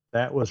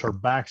that was her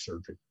back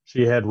surgery.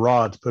 She had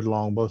rods put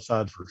along both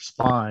sides of her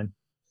spine,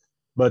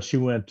 but she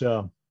went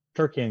turkey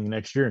hunting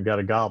next year and got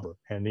a gobbler.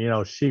 And,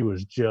 she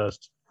was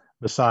just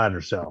beside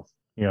herself.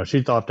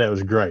 She thought that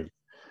was great.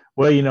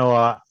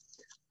 Well,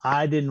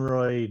 I didn't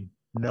really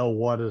know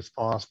what is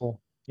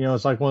possible.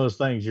 It's like one of those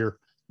things you're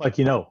like,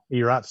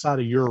 you're outside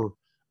of your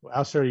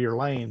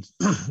lanes.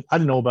 I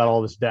didn't know about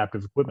all this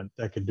adaptive equipment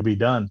that could be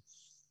done.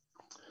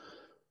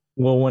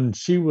 Well, when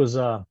she was,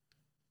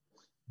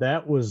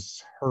 that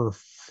was her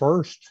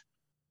first,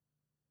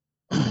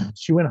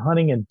 she went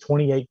hunting in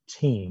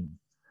 2018.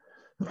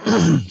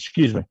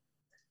 Excuse me.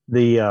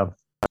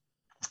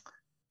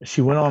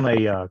 She went on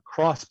a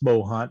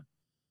crossbow hunt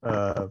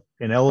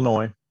in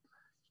Illinois.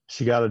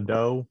 She got a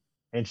doe,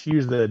 and she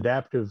used the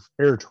adaptive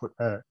air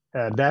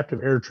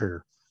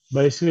trigger.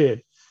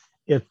 Basically,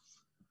 it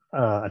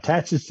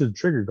attaches to the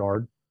trigger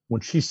guard.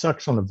 When she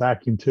sucks on the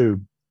vacuum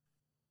tube,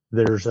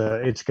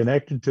 It's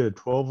connected to a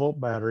 12-volt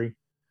battery.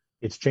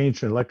 It's changed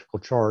to an electrical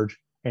charge,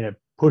 and it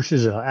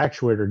pushes an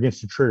actuator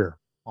against the trigger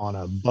on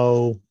a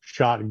bow,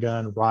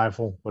 shotgun,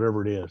 rifle,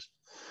 whatever it is.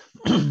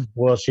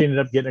 Well, she ended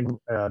up getting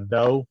a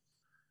doe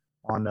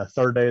on the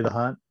third day of the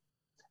hunt,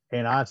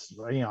 and I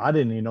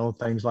didn't even know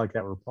things like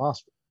that were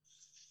possible.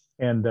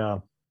 And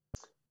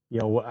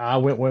I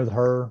went with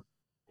her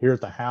here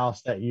at the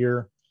house that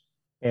year,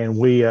 and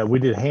we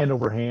did hand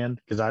over hand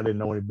because I didn't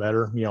know any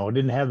better. I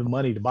didn't have the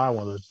money to buy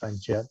one of those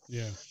things yet.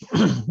 Yeah.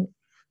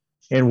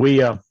 And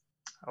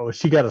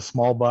she got a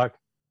small buck,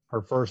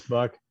 her first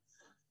buck,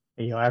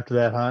 after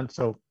that hunt.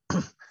 So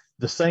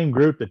the same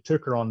group that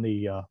took her on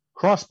the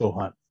crossbow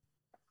hunt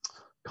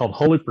called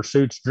Holy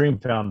Pursuits Dream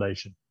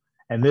Foundation.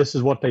 And this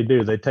is what they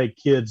do. They take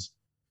kids,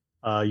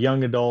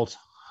 young adults,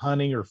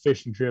 hunting or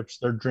fishing trips,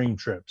 their dream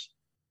trips.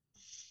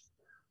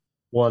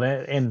 Well,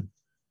 and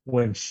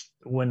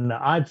when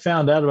I'd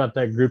found out about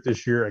that group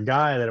this year, a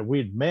guy that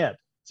we'd met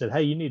said,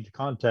 "Hey, you need to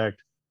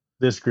contact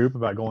this group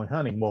about going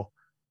hunting." Well,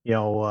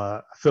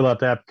 fill out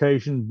the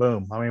application,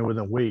 boom. I mean,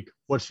 within a week,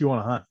 what you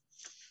want to hunt?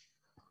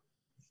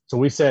 So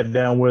we sat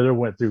down with her,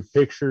 went through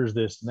pictures,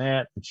 this and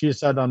that, and she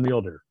decided on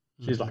mule deer.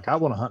 She's like, "I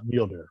want to hunt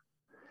mule deer."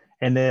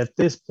 And at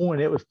this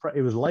point, it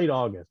was late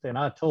August, and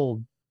I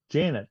told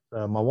Janet,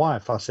 my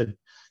wife, I said,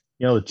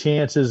 the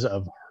chances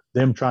of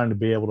them trying to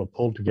be able to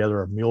pull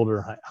together a mule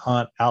deer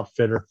hunt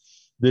outfitter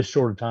this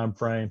short a time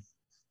frame,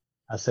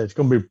 I said it's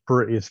going to be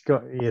it's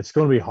going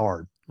to be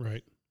hard.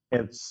 Right.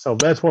 And so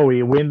that's why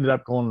we ended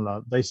up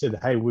going. They said,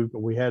 "Hey,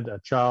 we had a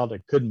child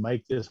that couldn't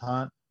make this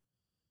hunt.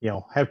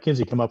 Have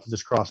Kinsey come up with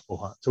this crossbow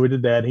hunt." So we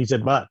did that. And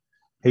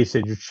he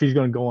said, she's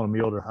going to go on a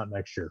mule deer hunt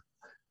next year.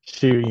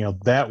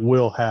 That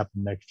will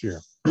happen next year.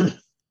 So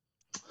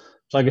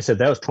like I said,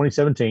 that was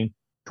 2017.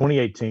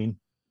 2018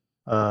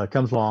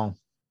 comes along,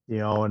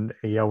 and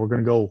we're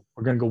going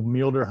to go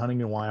mule deer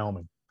hunting in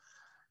Wyoming.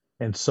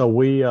 And so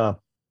we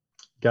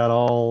got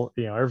all,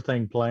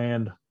 everything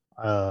planned.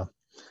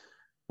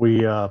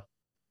 We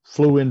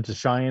flew into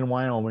Cheyenne,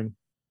 Wyoming.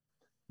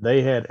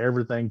 They had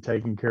everything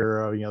taken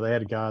care of. They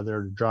had a guy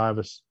there to drive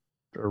us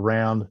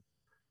around.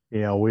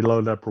 We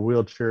loaded up her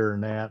wheelchair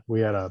and that.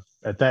 We had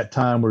at that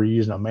time, we were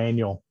using a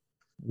manual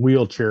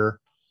wheelchair,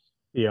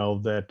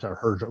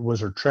 that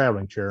was her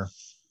traveling chair.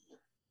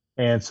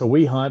 And so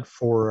we hunt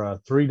for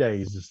 3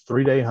 days. It's a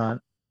 3-day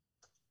hunt.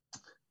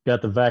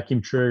 Got the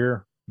vacuum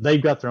trigger.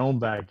 They've got their own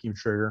vacuum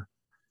trigger.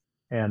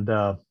 And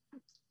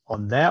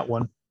on that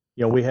one,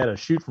 we had a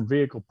shoot from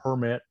vehicle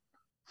permit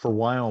for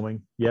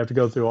Wyoming. You have to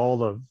go through all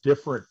the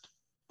different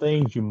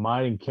things you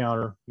might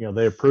encounter.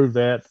 They approved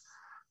that.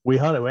 We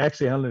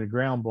actually hunted a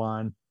ground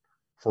blind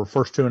for the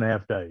first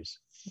 2.5 days.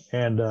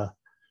 And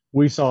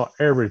we saw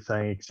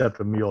everything except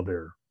a mule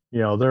deer.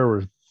 There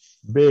was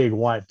big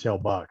whitetail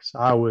bucks.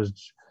 I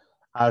was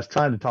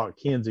trying to talk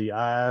Kinsey.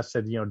 I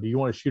said, do you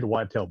want to shoot a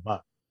whitetail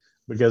buck?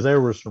 Because there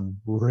were some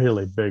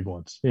really big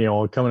ones,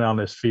 coming out in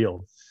this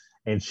field.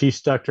 And she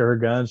stuck to her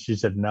guns. She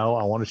said, "No,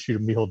 I want to shoot a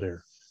mule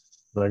deer."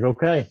 Like,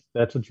 okay,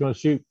 that's what you want to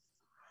shoot.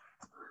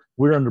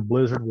 We're under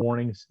blizzard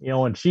warnings,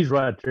 and she's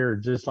right there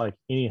just like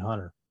any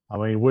hunter. I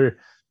mean,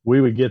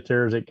 we would get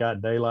there as it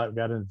got daylight,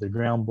 got into the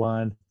ground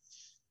blind.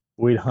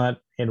 We'd hunt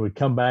and we'd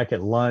come back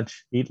at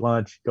lunch, eat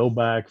lunch, go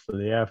back for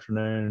the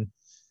afternoon.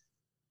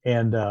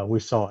 And we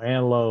saw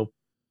antelope.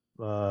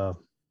 Like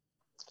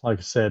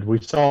I said, we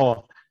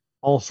saw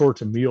all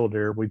sorts of mule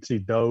deer. We'd see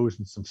does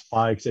and some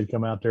spikes that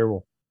come out there.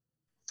 Well,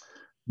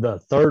 the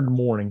third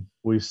morning,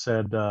 we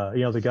said,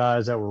 the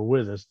guys that were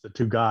with us, the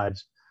two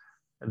guides,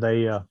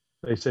 they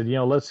said,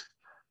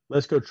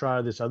 let's go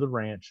try this other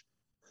ranch.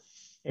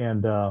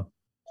 And, let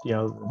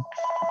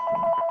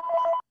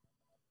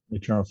me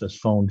turn off this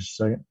phone just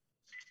a second.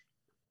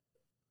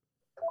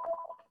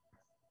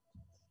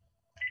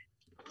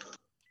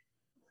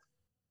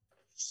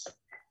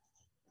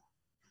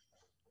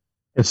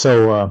 And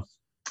so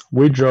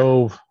we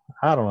drove,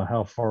 I don't know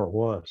how far it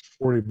was,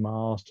 40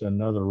 miles to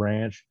another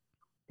ranch.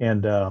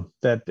 And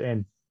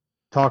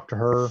talked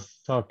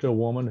to a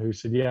woman who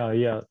said,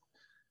 yeah,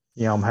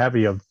 I'm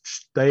happy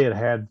they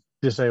had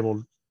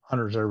disabled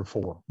hunters there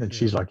before. And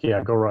she's like,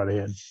 yeah, go right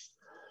ahead.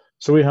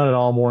 So we hunted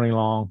all morning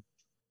long.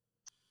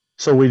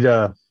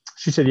 So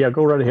she said, yeah,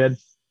 go right ahead.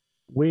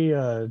 We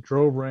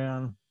drove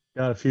around,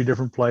 got a few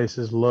different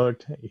places,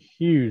 looked,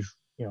 huge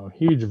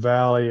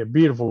valley, a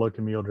beautiful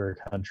looking mule deer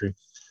country.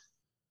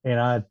 And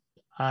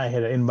I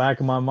had in the back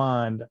of my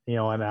mind,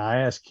 and I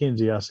asked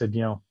Kinsey, I said,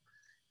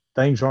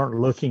 things aren't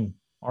looking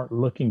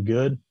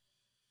good.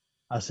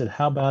 I said,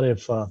 how about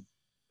if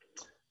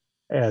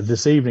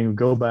this evening we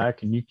go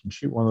back and you can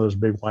shoot one of those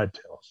big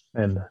whitetails?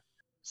 And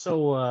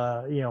so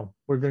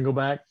we're gonna go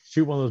back,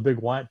 shoot one of those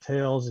big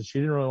whitetails, and she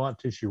didn't really want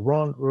to. She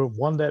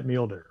won that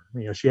mule deer.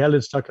 She had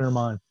it stuck in her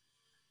mind.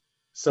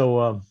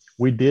 So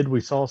we did.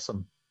 We saw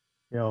some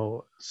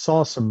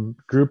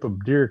group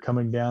of deer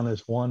coming down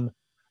this one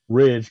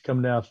ridge,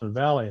 coming down from the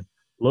valley, and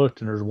looked,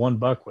 and there's one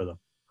buck with them.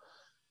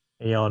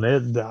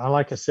 And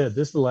like I said,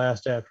 this is the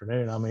last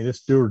afternoon. I mean,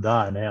 it's do or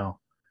die now.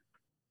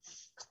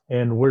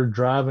 And we're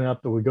driving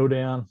up, we go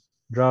down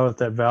drive up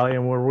that valley,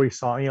 and where we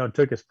saw, it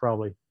took us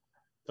probably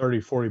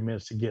 30, 40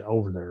 minutes to get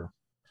over there.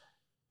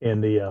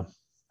 And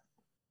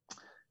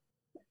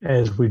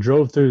as we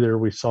drove through there,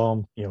 we saw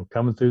him,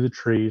 coming through the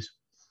trees.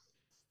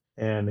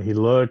 And he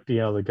looked,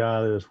 the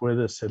guy that was with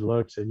us said,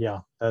 said, yeah,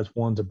 that's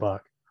one's a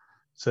buck.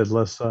 Said,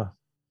 let's go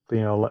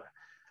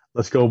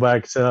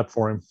back and set up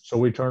for him. So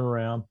we turned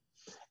around,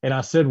 and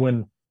I said,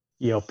 when,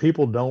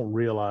 people don't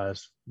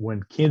realize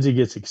when Kenzie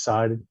gets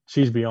excited,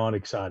 she's beyond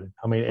excited.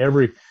 I mean,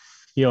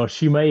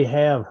 she may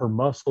have her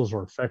muscles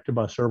are affected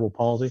by cerebral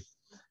palsy,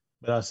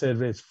 but I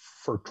said, it's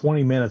for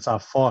 20 minutes, I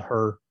fought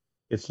her.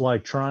 It's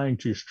like trying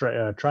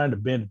to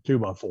bend a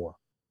 2x4.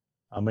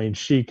 I mean,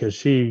 because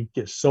she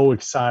gets so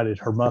excited,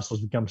 her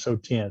muscles become so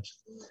tense,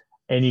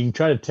 and you can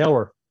try to tell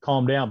her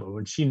calm down, but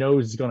when she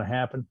knows it's going to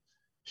happen,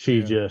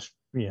 she just,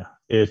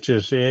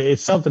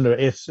 it's something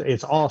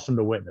it's awesome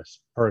to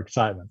witness her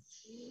excitement.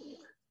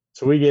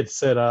 So we get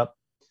set up,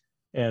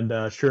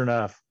 and sure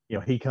enough,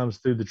 he comes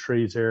through the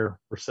trees there.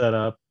 We're set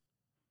up,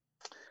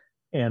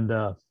 and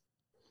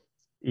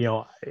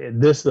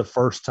this is the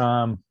first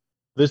time.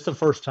 This is the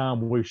first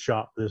time we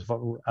shot this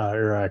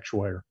air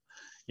actuator.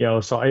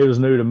 So it was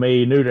new to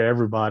me, new to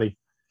everybody.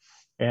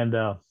 And,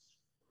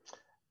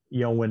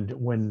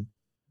 when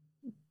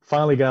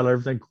finally got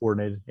everything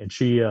coordinated, and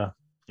she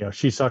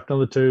sucked on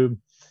the tube,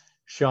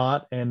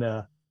 shot, and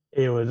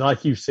it was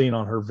like you've seen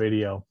on her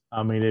video.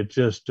 I mean, it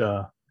just,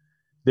 the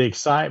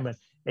excitement,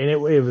 and it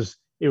was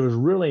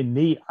really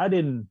neat.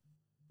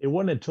 It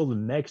wasn't until the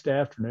next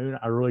afternoon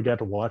I really got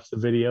to watch the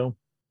video,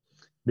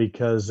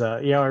 because,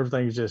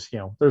 everything's just,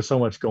 there's so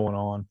much going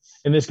on.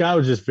 And this guy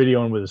was just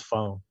videoing with his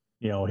phone.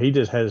 He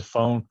just had his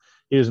phone.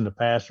 He was in the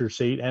passenger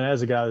seat, and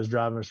as the guy was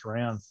driving us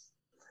around,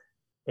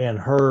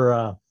 and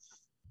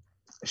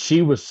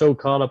she was so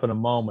caught up in a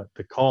moment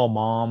to call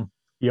mom.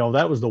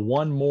 That was the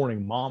one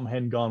morning mom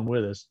hadn't gone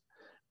with us,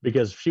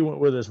 because if she went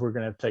with us, we're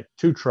going to have to take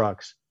 2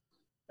 trucks.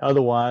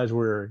 Otherwise,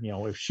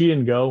 if she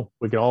didn't go,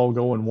 we could all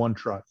go in 1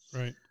 truck.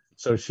 Right.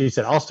 So she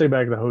said, I'll stay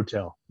back at the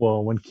hotel.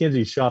 Well, when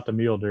Kenzie shot the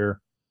mule deer,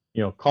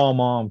 call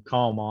mom,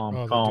 call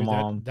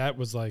mom. That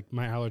was like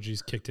my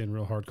allergies kicked in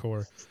real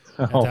hardcore.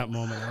 At that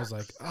moment, I was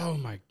like, oh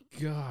my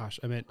gosh.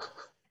 I mean,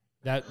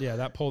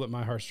 that pulled at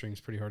my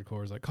heartstrings pretty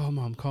hardcore. It's like, call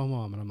mom.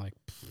 And I'm like,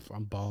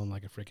 I'm bawling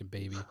like a freaking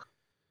baby.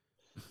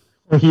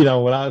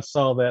 When I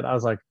saw that, I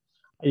was like,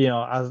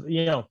 because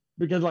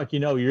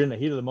you're in the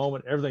heat of the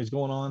moment, everything's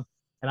going on.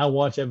 And I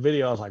watched that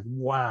video. I was like,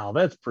 wow,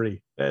 that's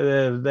pretty,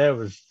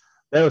 that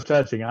was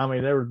touching. I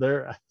mean,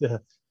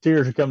 the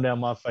tears would come down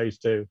my face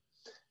too.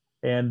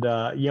 And,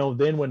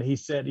 then when he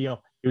said, it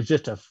was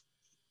just a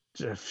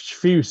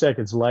few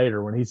seconds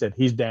later when he said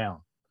he's down.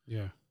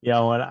 Yeah.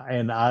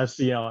 And I,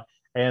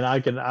 and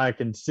I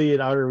can see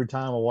it out every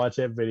time I watch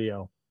that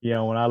video.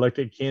 When I looked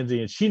at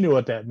Kenzie, and she knew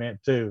what that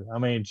meant too. I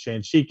mean,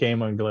 and she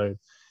came unglued.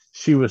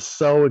 She was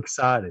so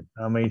excited.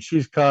 I mean,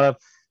 she's caught up.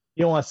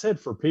 I said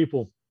for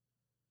people,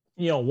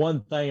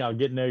 one thing I'll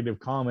get negative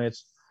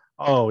comments.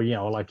 Oh,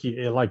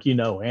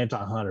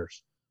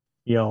 anti-hunters.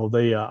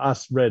 I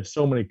read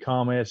so many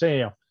comments,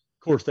 and of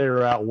course they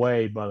were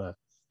outweighed by the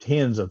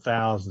tens of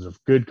thousands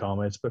of good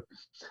comments. But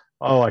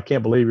I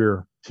can't believe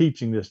you're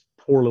teaching this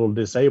poor little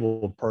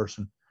disabled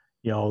person,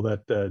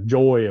 that the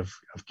joy of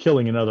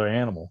killing another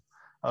animal.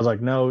 I was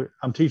like, no,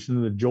 I'm teaching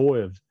them the joy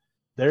of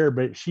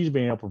but she's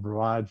being able to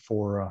provide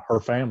for her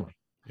family.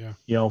 Yeah.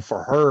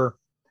 For her,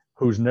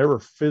 who's never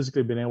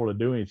physically been able to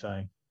do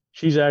anything,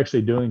 she's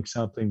actually doing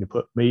something to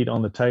put meat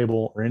on the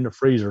table or in the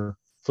freezer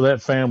for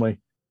that family.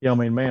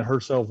 Man, her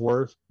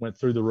self-worth went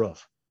through the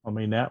roof. I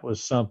mean, that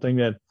was something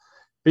that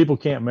people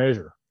can't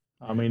measure.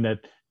 I mean, that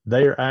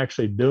they are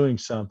actually doing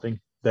something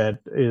that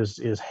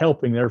is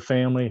helping their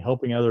family,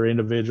 helping other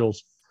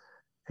individuals.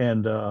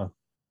 And,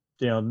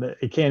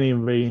 it can't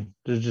even be,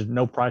 there's just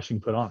no pricing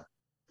put on it.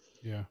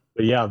 Yeah.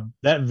 But yeah,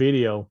 that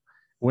video,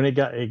 when it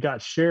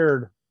got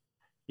shared,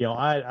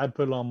 I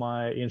put it on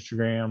my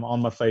Instagram,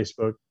 on my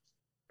Facebook,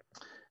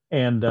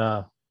 and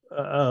a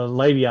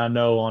lady I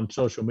know on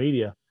social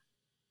media,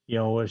 she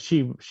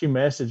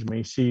messaged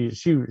me.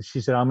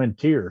 She said, I'm in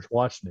tears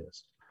watching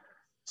this.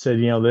 Said,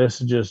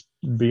 this is just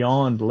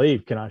beyond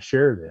belief. Can I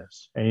share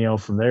this? And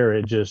from there,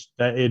 it just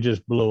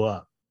blew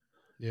up.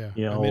 Yeah.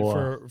 I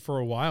mean, for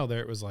a while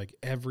there, it was like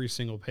every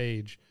single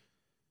page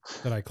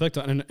that I clicked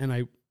on, and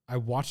I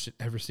watched it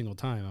every single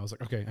time. I was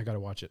like, okay, I got to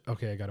watch it.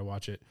 Okay, I got to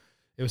watch it.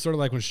 It was sort of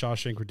like when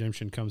Shawshank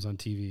Redemption comes on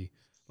TV.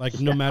 Like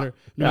no matter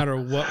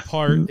what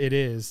part it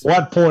is,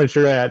 what point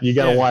you're at, you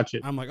got to watch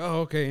it. I'm like,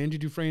 oh, okay, Andy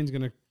Dufresne's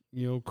gonna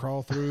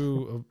crawl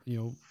through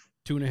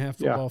 2.5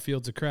 football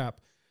fields of crap,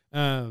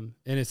 and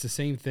it's the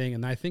same thing.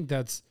 And I think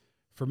that's,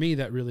 for me,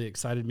 that really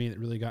excited me and it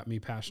really got me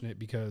passionate,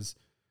 because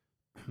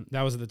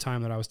that was at the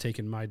time that I was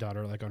taking my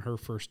daughter like on her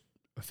first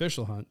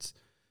official hunts,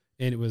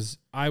 and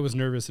I was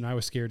nervous and I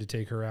was scared to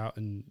take her out,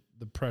 and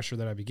the pressure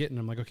that I'd be getting.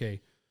 I'm like,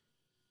 okay,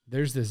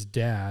 there's this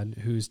dad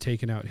who's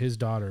taken out his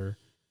daughter,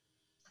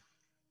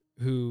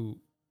 who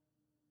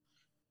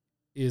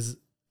is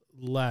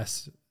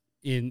less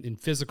in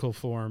physical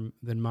form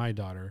than my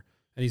daughter,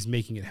 and he's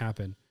making it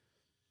happen.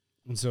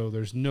 And so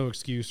there's no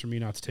excuse for me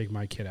not to take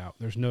my kid out.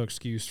 There's no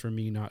excuse for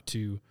me not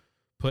to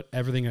put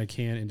everything I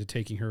can into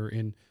taking her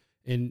in.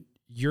 And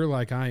you're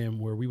like I am,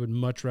 where we would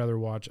much rather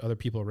watch other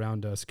people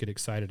around us get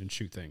excited and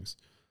shoot things.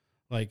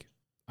 Like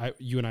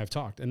you and I have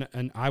talked,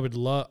 and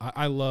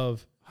I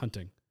love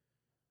hunting.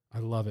 I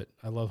love it.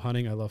 I love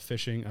hunting. I love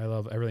fishing. I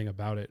love everything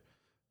about it.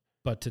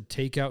 But to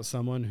take out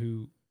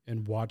someone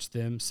and watch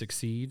them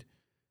succeed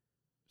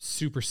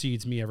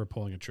supersedes me ever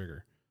pulling a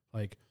trigger.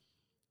 Like,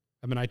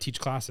 I mean, I teach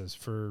classes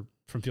from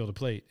field to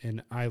plate,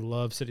 and I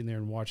love sitting there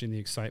and watching the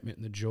excitement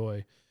and the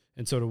joy.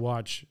 And so to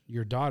watch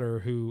your daughter,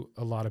 who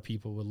a lot of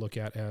people would look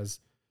at as,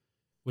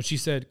 when she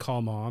said,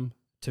 call mom,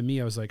 to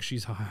me, I was like,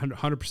 she's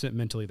 100%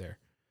 mentally there.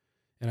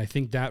 And I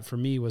think that for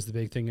me was the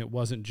big thing. It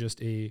wasn't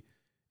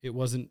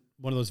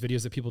one of those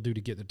videos that people do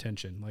to get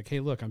attention. Like, hey,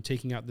 look, I'm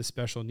taking out this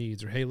special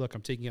needs, or hey, look,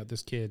 I'm taking out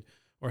this kid,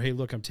 or hey,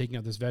 look, I'm taking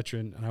out this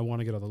veteran and I want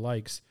to get all the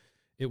likes.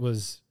 It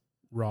was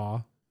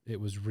raw. It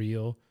was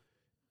real.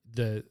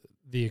 The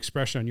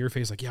expression on your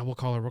face, like, yeah, we'll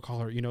call her,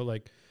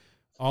 like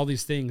all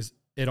these things,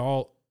 it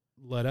all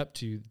led up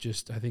to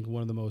just, I think,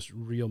 one of the most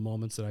real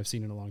moments that I've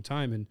seen in a long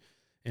time.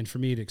 And for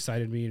me, it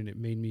excited me and it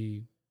made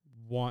me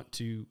want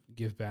to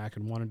give back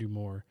and want to do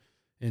more.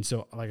 And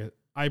so, like,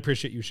 I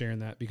appreciate you sharing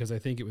that, because I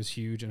think it was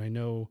huge. And I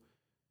know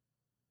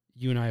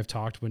you and I have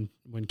talked when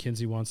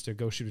Kinsey wants to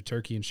go shoot a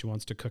turkey and she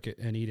wants to cook it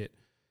and eat it.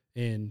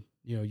 And,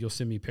 you'll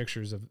send me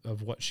pictures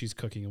of what she's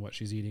cooking and what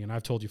she's eating. And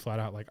I've told you flat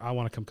out, like, I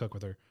want to come cook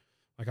with her.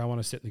 Like, I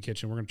want to sit in the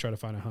kitchen. We're going to try to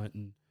find a hunt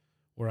and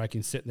where I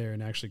can sit there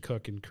and actually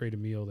cook and create a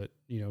meal that,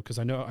 because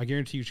I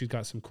guarantee you she's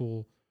got some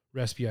cool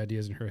recipe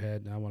ideas in her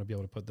head, and I want to be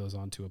able to put those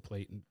onto a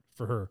plate and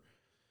for her,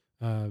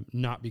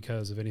 not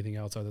because of anything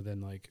else other than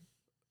like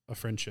a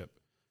friendship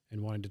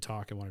and wanting to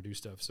talk and want to do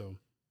stuff. So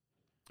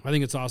I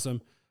think it's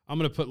awesome. I'm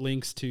going to put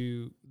links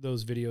to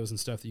those videos and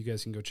stuff that you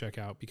guys can go check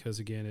out, because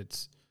again,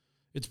 it's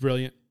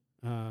brilliant,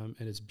 and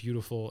it's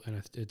beautiful,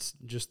 and it's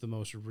just the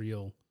most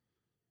real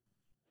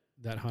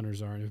that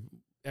hunters are. And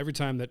every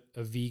time that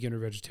a vegan or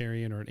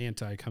vegetarian or an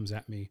anti comes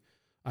at me,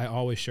 I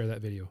always share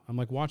that video. I'm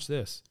like, watch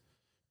this.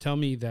 Tell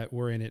me that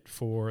we're in it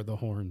for the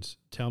horns.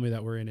 Tell me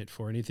that we're in it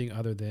for anything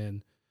other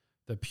than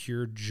the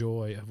pure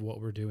joy of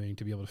what we're doing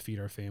to be able to feed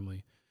our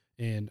family.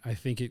 And I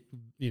think it,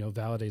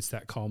 validates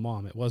that call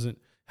mom. It wasn't,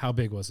 how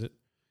big was it?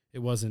 It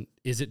wasn't,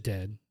 is it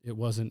dead? It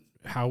wasn't,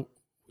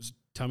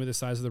 tell me the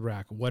size of the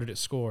rack. What did it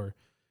score?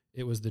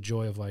 It was the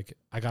joy of like,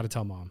 I got to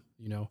tell mom,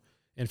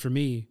 And for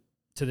me,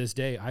 to this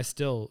day, I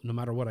still, no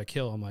matter what I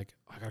kill, I'm like,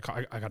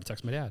 I got to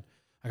text my dad.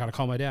 I got to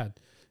call my dad.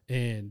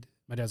 And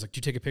my dad's like, do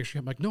you take a picture?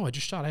 I'm like, no, I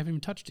just shot. I haven't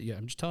even touched it yet.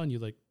 I'm just telling you,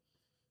 like,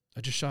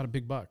 I just shot a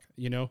big buck,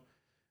 And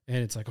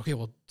it's like, okay,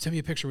 well, send me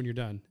a picture when you're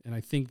done. And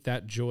I think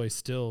that joy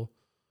still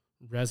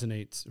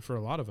resonates for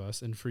a lot of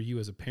us. And for you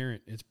as a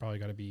parent, it's probably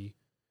got to be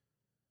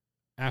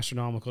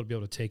astronomical to be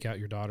able to take out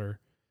your daughter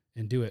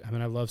and do it. I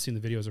mean, I love seeing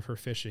the videos of her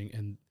fishing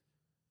and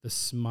the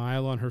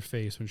smile on her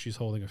face when she's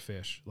holding a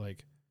fish.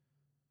 Like,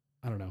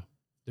 I don't know.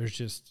 There's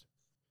just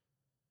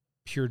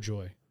pure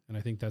joy. And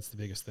I think that's the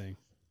biggest thing.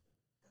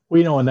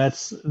 Well, and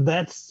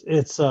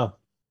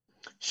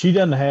she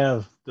doesn't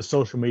have the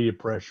social media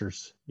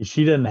pressures.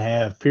 She doesn't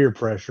have peer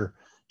pressure.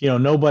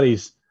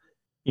 Nobody's,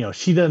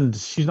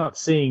 she's not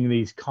seeing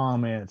these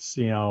comments,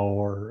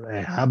 or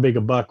hey, how big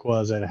a buck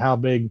was it? How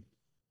big,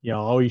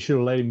 oh, you should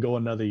have let him go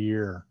another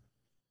year.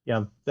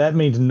 That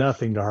means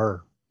nothing to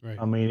her. Right.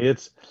 I mean,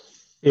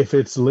 if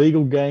it's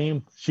legal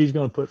game, she's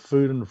going to put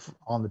food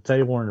on the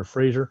table or in the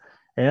freezer.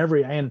 And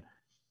of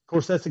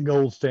course, that's a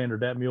gold standard.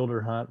 That mule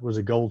deer hunt was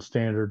a gold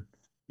standard,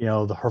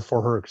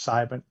 for her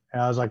excitement.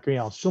 And I was like,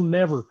 she'll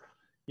never,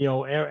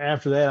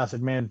 after that, I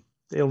said, man,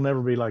 it'll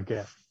never be like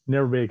that.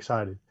 Never be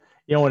excited.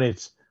 And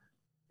it's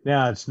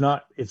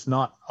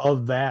not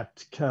of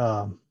that,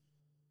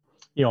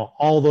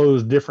 all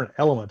those different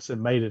elements that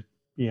made it,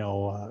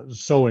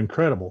 so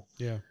incredible.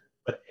 Yeah.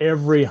 But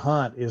every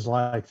hunt is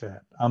like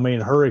that. I mean,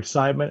 her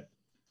excitement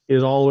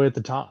is all the way at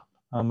the top.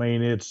 I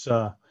mean, it's,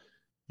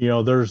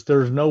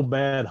 there's no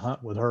bad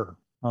hunt with her.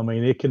 I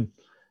mean, it can,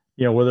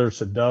 whether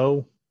it's a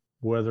doe,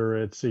 whether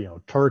it's,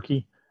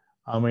 turkey,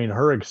 I mean,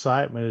 her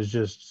excitement is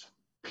just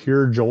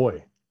pure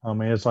joy. I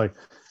mean, it's like,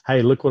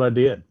 hey, look what I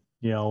did.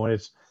 And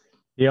it's,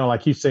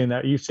 like you've seen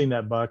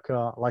that buck,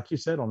 like you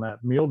said, on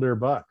that mule deer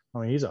buck. I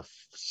mean, he's a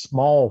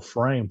small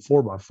frame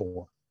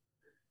 4x4,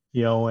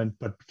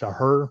 but to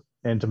her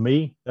and to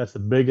me, that's the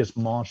biggest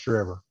monster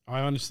ever. I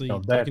honestly,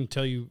 I can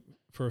tell you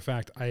for a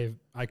fact, I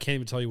can't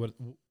even tell you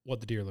what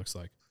the deer looks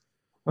like.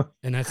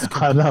 And that's,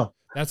 I know.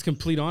 That's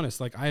complete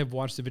honest. Like, I have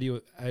watched the video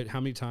how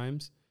many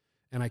times,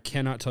 and I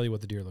cannot tell you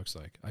what the deer looks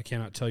like. I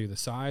cannot tell you the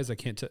size.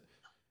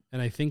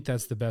 And I think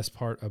that's the best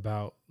part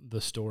about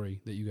the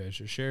story that you guys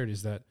just shared,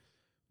 is that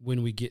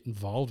when we get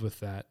involved with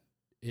that,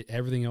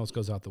 everything else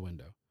goes out the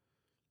window.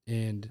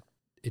 And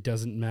it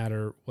doesn't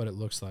matter what it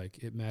looks like.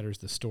 It matters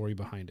the story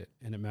behind it,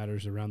 and it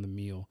matters around the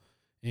meal.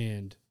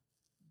 And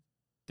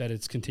that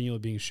it's continually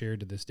being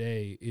shared to this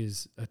day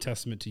is a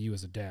testament to you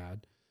as a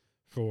dad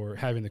for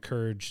having the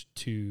courage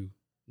to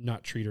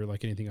not treat her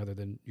like anything other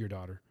than your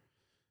daughter.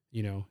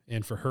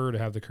 and for her to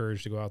have the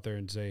courage to go out there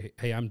and say,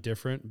 hey, I'm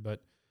different,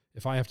 but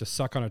if I have to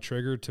suck on a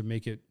trigger to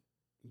make it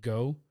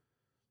go,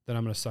 then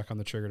I'm going to suck on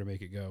the trigger to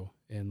make it go.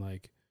 And I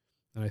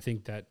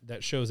think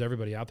that shows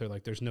everybody out there,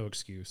 like, there's no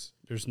excuse.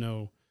 There's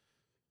no,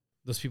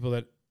 those people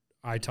that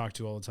I talk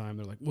to all the time,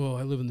 they're like, well,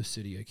 I live in the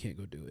city, I can't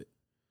go do it.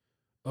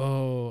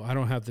 Oh, I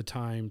don't have the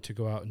time to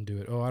go out and do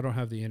it. Oh, I don't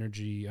have the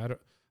energy.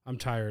 I'm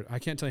tired. I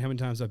can't tell you how many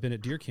times I've been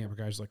at deer camp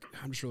where guys are like,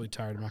 I'm just really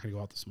tired. I'm not going to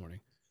go out this morning.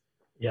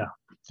 Yeah.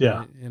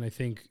 Yeah. And I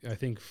think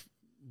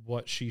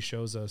what she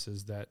shows us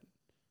is that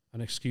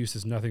an excuse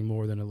is nothing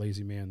more than a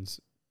lazy man's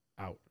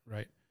out.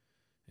 Right.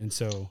 And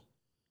so.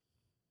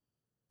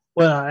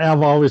 Well,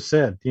 I've always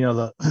said,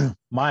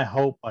 my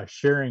hope by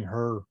sharing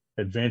her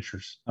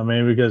adventures, I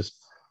mean, because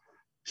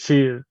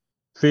she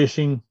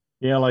fishing,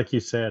 like you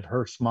said,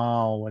 her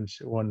smile when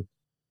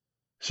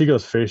she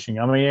goes fishing.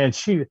 I mean,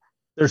 and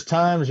there's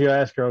times you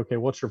ask her, okay,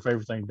 what's your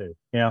favorite thing to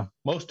do?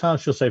 Most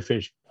times she'll say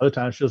fishing. Other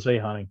times she'll say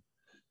hunting.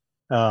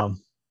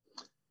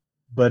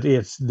 But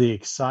it's the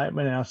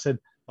excitement. And I said,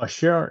 by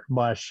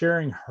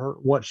sharing her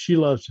what she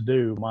loves to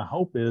do, my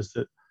hope is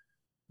that,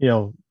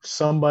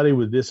 somebody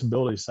with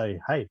disability say,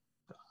 hey,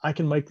 I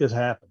can make this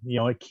happen.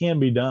 It can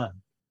be done.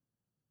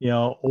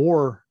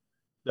 Or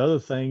the other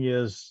thing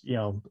is,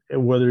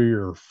 whether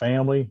you're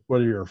family,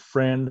 whether you're a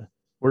friend,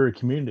 or a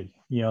community,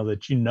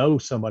 that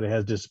somebody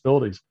has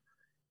disabilities,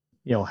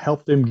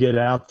 help them get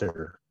out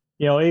there.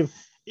 Even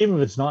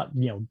if it's not,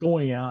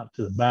 going out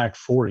to the back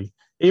 40,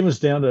 even if it's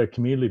down to a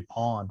community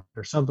pond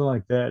or something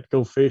like that,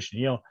 go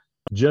fishing,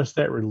 just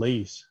that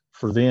release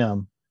for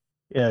them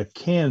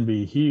can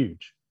be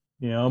huge,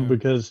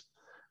 because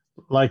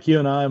like you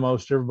and I,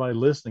 most everybody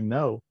listening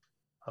know,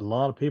 a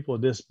lot of people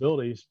with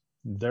disabilities,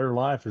 their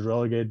life is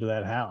relegated to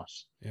that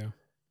house. Yeah.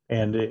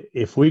 And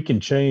if we can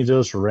change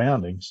those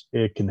surroundings,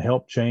 it can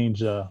help change,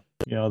 the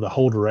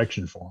whole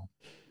direction for them.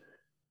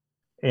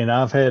 And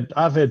I've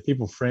had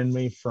people friend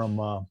me from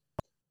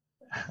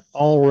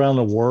all around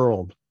the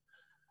world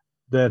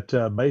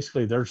that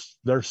basically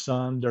their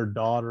son, their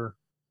daughter,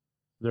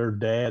 their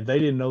dad, they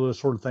didn't know those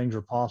sort of things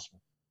were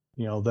possible.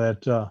 Where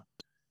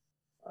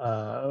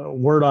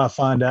do I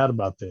find out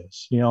about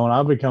this? And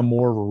I've become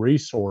more of a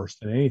resource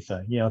than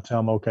anything. Tell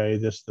them, okay,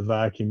 this is the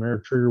vacuum air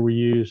trigger we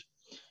use.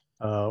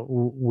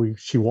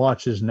 She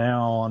watches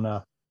now on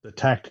the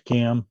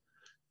Tacticam.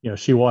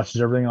 She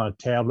watches everything on a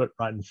tablet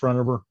right in front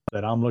of her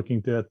that I'm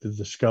looking at through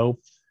the scope,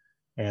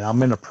 and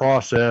I'm in the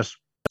process.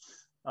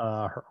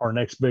 Our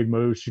next big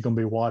move, she's going to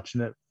be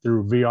watching it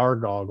through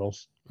VR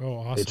goggles. Oh,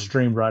 awesome! It's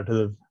streamed right to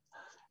the.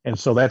 And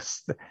so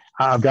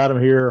I've got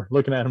them here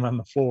looking at them on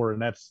the floor,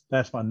 and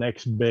that's my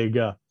next big,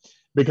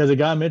 because a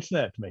guy mentioned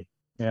that to me,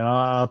 and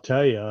I'll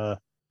tell you,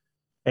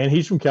 and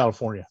he's from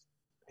California.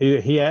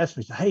 He asked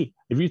me, hey,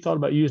 have you thought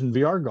about using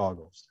VR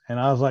goggles? And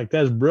I was like,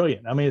 that's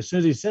brilliant. I mean, as soon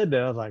as he said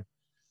that, I was like,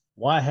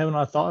 why haven't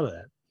I thought of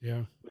that?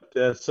 Yeah. But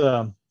that's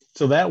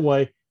so that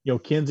way,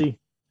 Kinsey,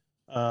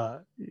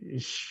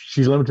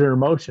 she's limited her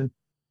motion,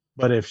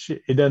 but it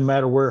doesn't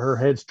matter where her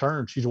head's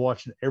turned, she's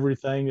watching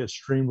everything that's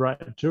streamed right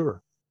to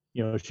her.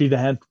 She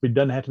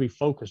doesn't have to be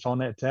focused on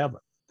that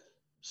tablet.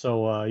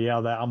 So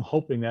I'm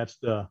hoping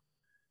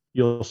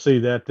you'll see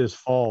that this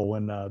fall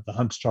when the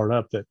hunts start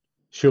up, that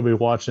she'll be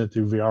watching it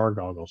through VR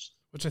goggles.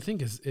 Which I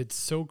think it's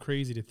so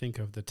crazy to think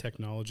of the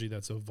technology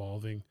that's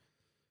evolving,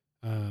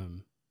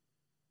 and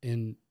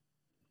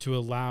to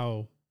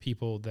allow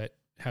people that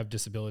have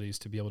disabilities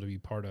to be able to be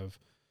part of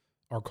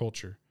our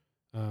culture.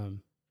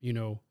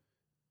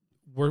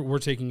 We're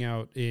taking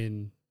out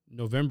in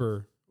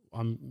November.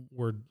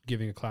 We're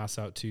giving a class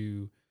out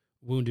to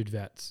wounded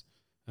vets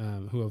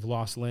who have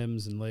lost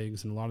limbs and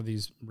legs, and a lot of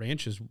these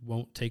ranches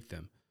won't take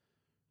them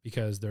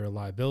because they're a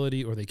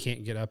liability, or they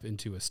can't get up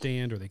into a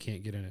stand, or they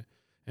can't get in it.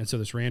 And so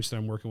this ranch that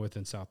I'm working with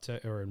in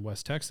in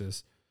West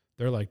Texas,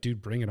 they're like,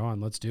 dude, bring it on.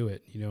 Let's do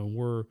it.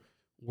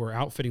 We're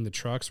outfitting the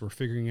trucks. We're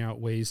figuring out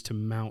ways to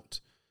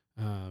mount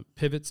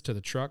pivots to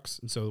the trucks,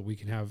 and so we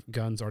can have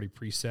guns already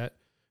preset.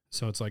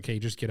 So it's like, hey,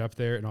 just get up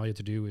there, and all you have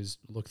to do is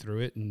look through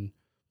it and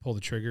pull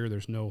the trigger.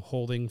 There's no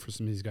holding for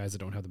some of these guys that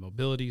don't have the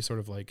mobility, sort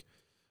of like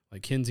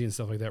Kinsey and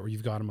stuff like that, where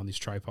you've got them on these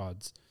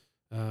tripods,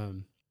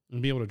 and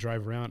be able to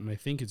drive around. And I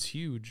think it's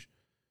huge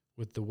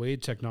with the way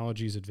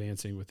technology is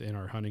advancing within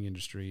our hunting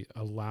industry,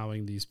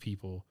 allowing these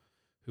people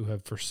who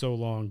have for so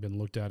long been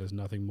looked at as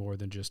nothing more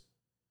than just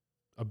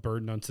a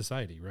burden on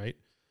society, right?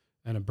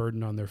 And a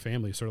burden on their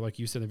family. Sort of like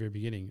you said in the very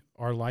beginning,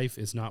 our life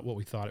is not what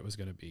we thought it was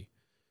going to be.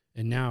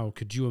 And now,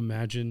 could you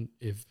imagine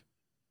if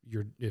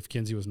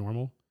Kinsey was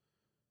normal?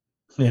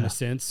 Yeah. In a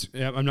sense,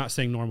 I'm not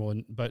saying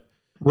normal, but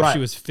right. If she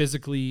was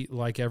physically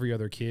like every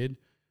other kid,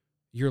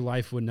 your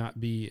life would not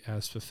be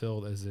as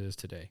fulfilled as it is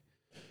today.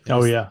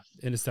 And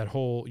and it's that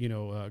whole,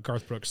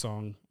 Garth Brooks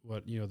song,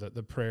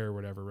 the prayer or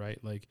whatever, right?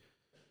 Like,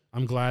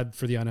 I'm glad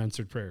for the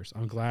unanswered prayers.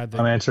 I'm glad that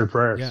unanswered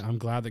prayers. Yeah. I'm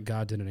glad that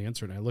God didn't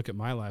answer it. And I look at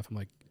my life, I'm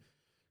like,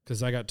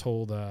 cause I got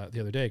told, the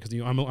other day, cause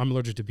I'm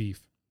allergic to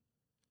beef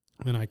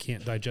and I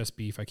can't digest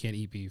beef. I can't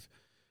eat beef.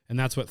 And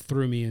that's what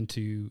threw me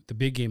into the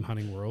big game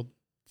hunting world,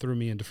 threw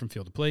me into from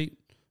field to plate.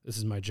 This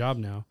is my job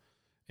now.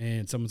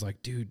 and someone's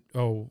like, dude,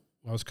 oh,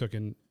 I was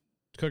cooking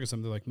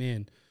something. They're like,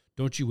 man,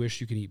 don't you wish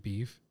you could eat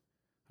beef?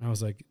 And I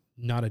was like,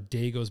 not a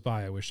day goes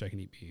by I wish I can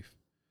eat beef.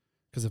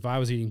 Because if I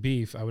was eating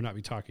beef, I would not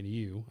be talking to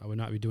you. I would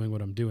not be doing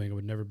what I'm doing. I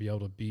would never be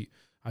able to be,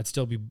 I'd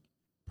still be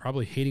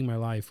probably hating my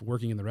life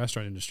working in the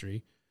restaurant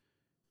industry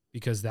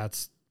because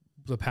that's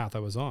the path I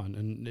was on.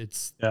 And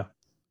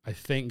I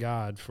thank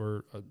God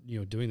for,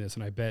 doing this.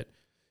 And I bet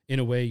in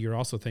a way you're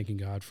also thanking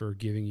God for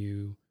giving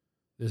you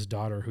this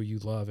daughter who you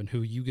love and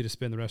who you get to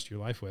spend the rest of your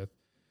life with.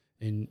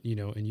 And,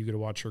 and you get to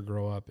watch her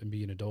grow up and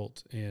be an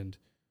adult and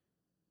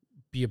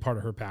be a part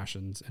of her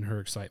passions and her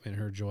excitement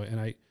and her joy.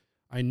 And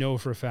I know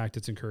for a fact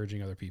it's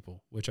encouraging other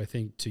people, which I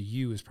think to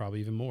you is probably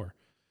even more,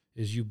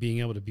 is you being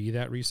able to be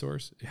that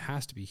resource. It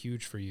has to be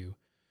huge for you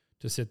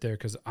to sit there,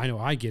 because I know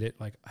I get it.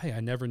 Like, hey, I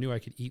never knew I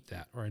could eat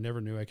that, or I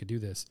never knew I could do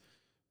this.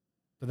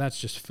 But that's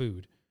just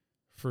food.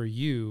 For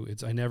you,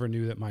 it's I never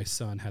knew that my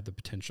son had the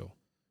potential,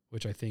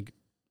 which I think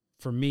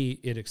for me,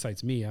 it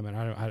excites me. I mean,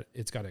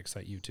 it's got to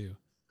excite you too.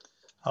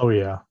 Oh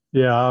yeah.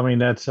 Yeah. I mean,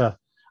 that's,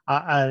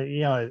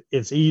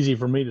 it's easy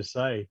for me to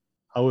say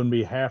I wouldn't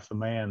be half the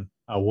man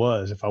I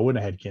was if I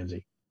wouldn't have had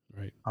Kinsey.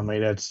 Right. I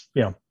mean, that's,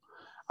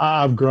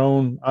 I've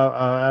grown.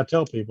 I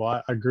tell people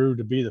I grew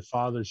to be the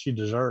father she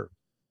deserved.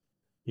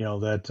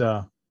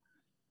 That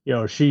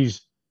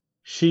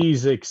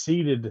she's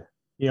exceeded.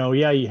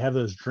 Yeah, you have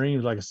those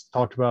dreams like I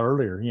talked about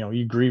earlier.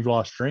 You grieve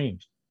lost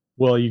dreams.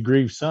 Well, you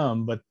grieve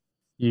some, but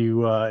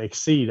you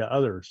exceed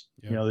others.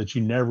 Yeah. That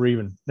you never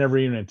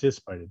even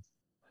anticipated.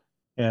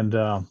 And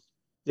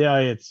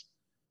yeah,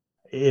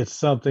 it's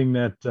something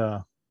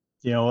that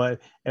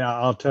and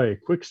I'll tell you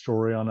a quick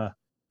story on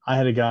I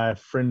had a guy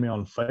friend me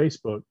on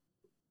Facebook.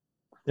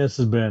 This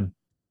has been,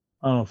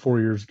 I don't know, 4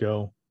 years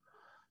ago.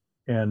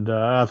 And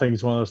I think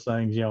it's one of those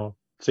things,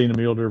 seeing a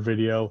mule deer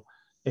video.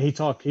 And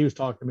he was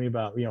talking to me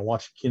about,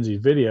 watching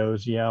Kinsey's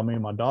videos. Yeah, me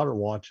and my daughter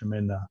watch him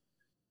in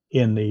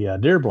the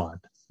deer blind.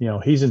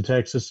 He's in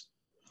Texas,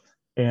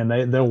 and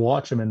they'll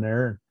watch him in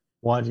there and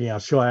watch,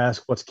 she'll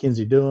ask, what's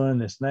Kinsey doing,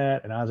 this and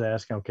that. And I was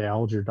asking, okay, how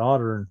old's your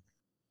daughter?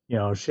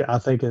 And, I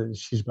think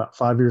she's about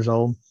 5 years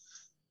old.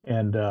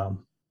 And,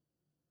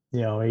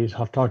 he's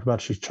talked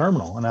about she's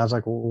terminal. And I was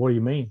like, well, what do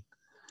you mean?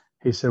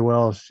 He said,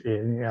 well,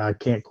 I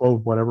can't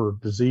quote whatever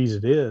disease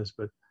it is,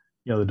 but,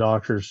 the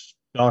doctors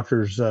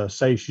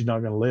say she's not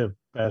going to live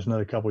past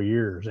another couple of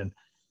years. And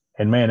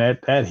man,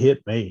 that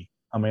hit me.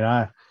 I mean,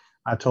 I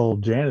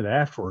told Janet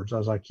afterwards, I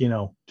was like,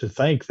 to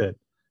think that,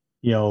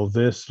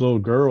 this little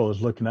girl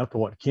is looking up to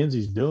what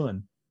Kinsey's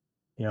doing,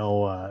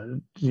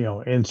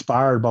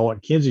 inspired by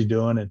what Kinsey's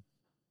doing. And,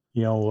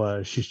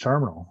 she's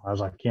terminal. I was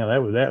like,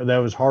 that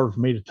was hard for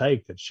me to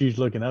take, that she's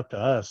looking up to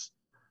us,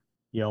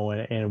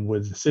 and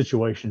with the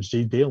situations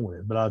she's dealing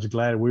with. But I was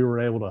glad we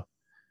were able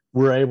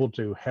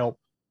to help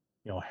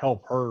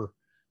her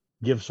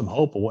give some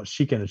hope of what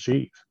she can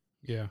achieve.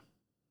 Yeah.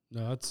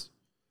 No,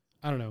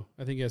 I don't know.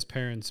 I think as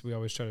parents, we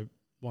always try to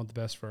want the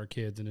best for our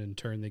kids, and in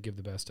turn, they give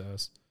the best to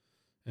us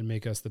and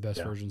make us the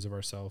best versions of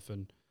ourselves.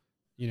 And,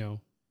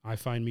 I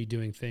find me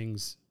doing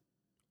things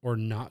or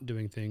not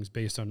doing things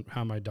based on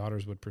how my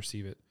daughters would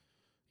perceive it.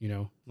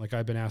 Like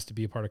I've been asked to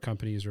be a part of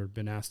companies or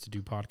been asked to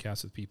do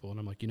podcasts with people. And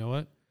I'm like, you know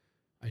what?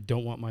 I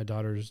don't want my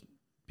daughters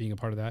being a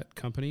part of that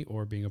company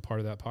or being a part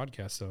of that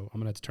podcast. So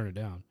I'm going to have to turn it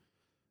down.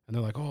 And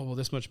they're like, oh, well,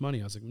 this much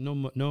money. I was like,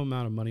 no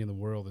amount of money in the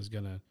world is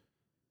going to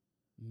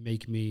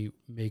make my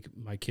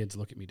kids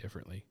look at me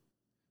differently,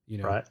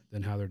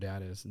 than how their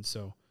dad is. And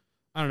so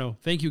I don't know.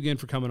 Thank you again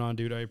for coming on,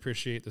 dude. I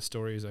appreciate the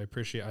stories. I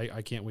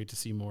can't wait to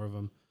see more of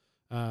them.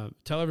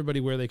 Tell everybody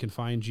where they can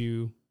find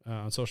you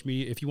on social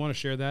media. If you want to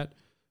share that,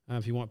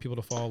 if you want people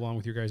to follow along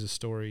with your guys'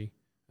 story,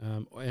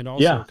 and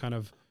also kind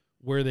of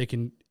where they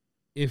can,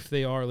 if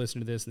they are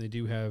listening to this and they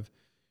do have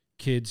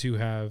kids who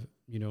have,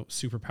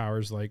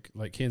 superpowers like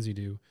Kinsey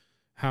do,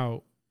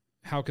 how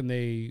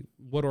can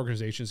what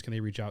organizations can they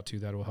reach out to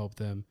that will help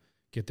them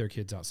get their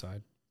kids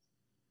outside?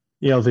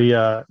 They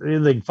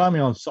can find me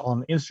on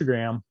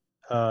Instagram.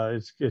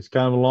 It's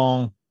kind of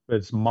long, but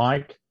it's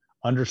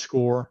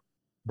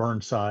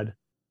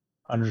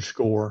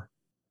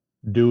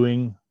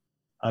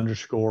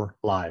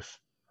Mike_Burnside_doing_life.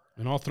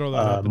 And I'll throw that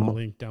up in the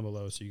link down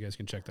below so you guys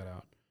can check that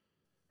out.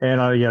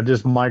 And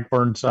just Mike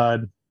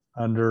Burnside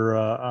on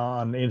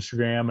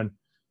Instagram. And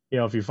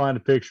if you find a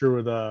picture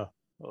with a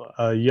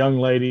young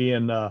lady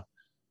in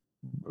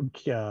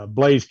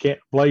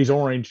blaze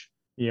orange,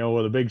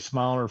 with a big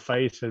smile on her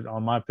face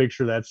on my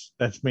picture, that's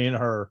me and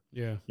her.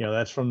 Yeah.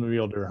 That's from the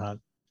mule deer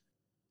hunt.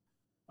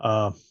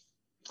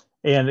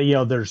 And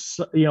there's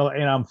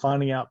and I'm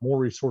finding out more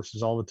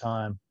resources all the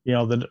time.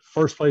 The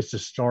first place to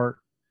start,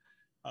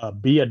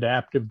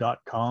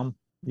 beadaptive.com.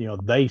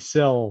 They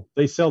sell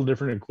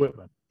different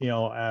equipment,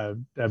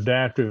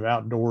 adaptive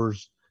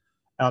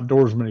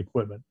outdoorsman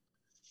equipment.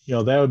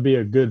 That would be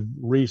a good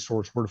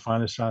resource where to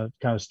find this kind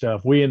of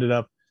stuff. We ended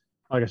up,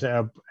 like I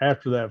said,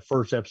 after that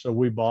first episode,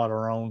 we bought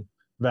our own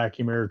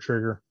vacuum air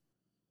trigger.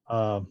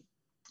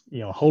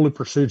 Holy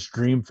Pursuit's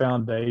Dream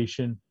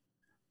Foundation,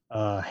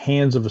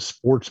 Hands of a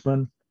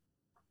Sportsman,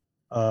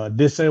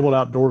 Disabled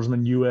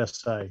Outdoorsman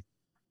USA.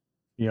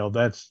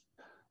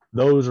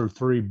 Those are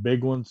three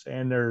big ones.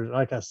 And there's,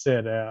 like I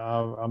said,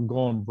 I'm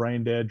going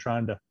brain dead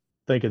trying to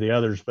think of the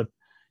others, but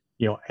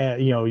you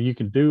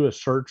can do a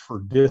search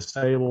for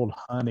disabled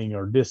hunting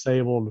or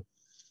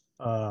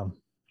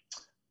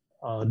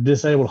uh,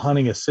 disabled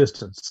hunting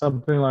assistance,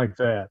 something like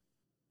that,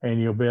 and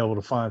you'll be able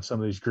to find some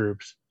of these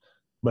groups.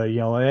 But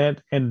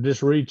and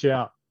just reach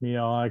out.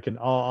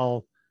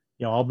 I'll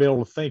be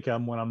able to think of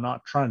them when I'm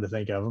not trying to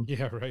think of them,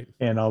 Yeah, right.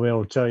 and I'll be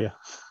able to tell you.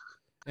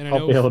 And I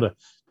I'll be know, able to.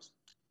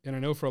 and I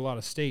know for a lot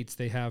of states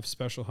they have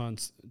special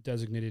hunts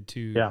designated to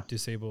Yeah.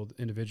 disabled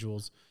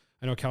individuals.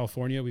 I know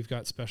California, we've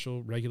got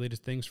special regulated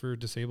things for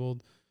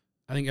disabled.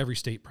 I think every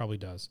state probably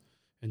does.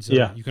 And so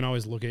Yeah. you can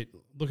always look at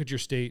your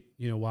state,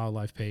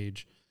 wildlife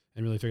page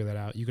and really figure that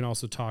out. You can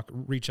also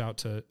reach out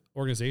to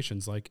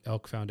organizations like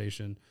Elk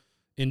Foundation,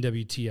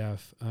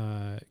 NWTF,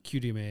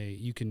 QDMA.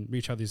 You can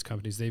reach out to these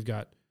companies. They've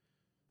got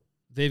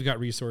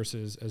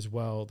resources as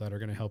well that are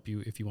going to help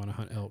you if you want to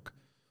hunt elk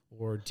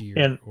or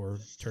deer or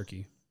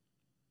turkey.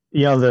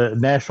 The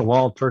National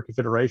Wild Turkey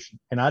Federation,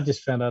 and I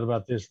just found out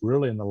about this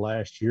really in the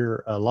last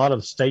year. A lot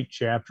of state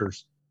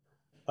chapters,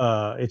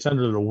 it's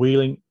under the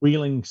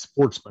Wheeling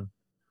Sportsman.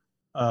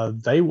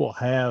 They will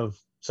have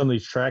some of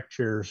these track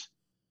chairs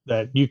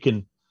that you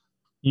can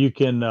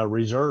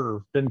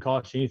reserve. Didn't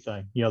cost you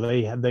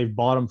anything. They've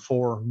bought them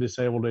for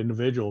disabled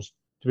individuals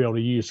to be able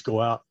to use,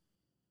 go out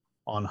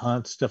on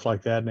hunts, stuff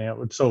like that.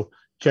 Now, so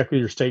check with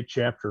your state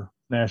chapter,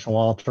 National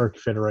Wild Turkey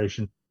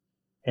Federation,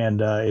 and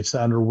it's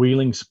under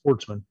Wheeling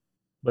Sportsman.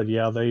 But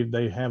yeah,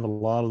 they have a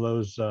lot of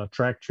those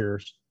track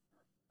chairs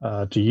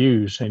to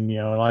use, and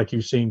like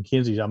you've seen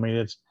Kinsey's. I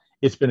mean,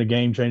 it's been a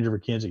game changer for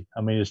Kinsey.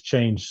 I mean, it's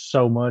changed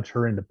so much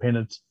her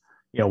independence.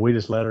 We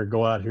just let her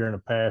go out here in the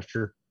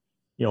pasture.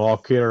 I'll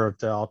kid her.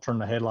 I'll turn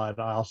the headlight.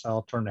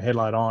 I'll turn the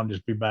headlight on.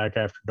 Just be back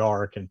after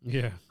dark. And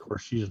yeah, of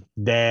course she's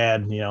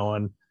dad.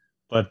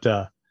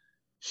 But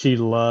she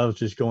loves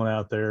just going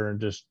out there and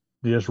just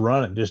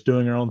running, just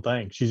doing her own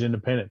thing. She's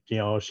independent.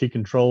 She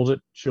controls it.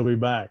 She'll be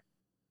back.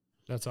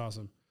 That's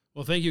awesome.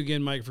 Well, thank you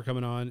again, Mike, for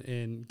coming on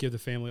and give the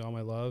family all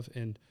my love.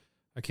 And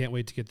I can't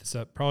wait to get this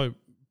up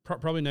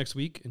probably next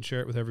week and share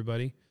it with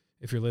everybody.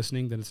 If you're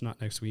listening, then it's not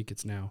next week,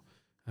 it's now.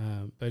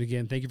 But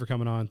again, thank you for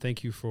coming on.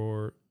 Thank you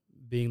for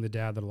being the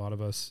dad that a lot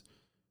of us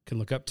can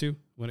look up to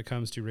when it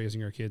comes to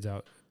raising our kids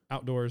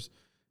outdoors.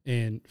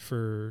 And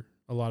for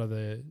a lot of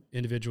the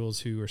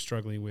individuals who are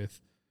struggling with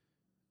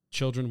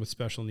children with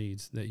special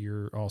needs, that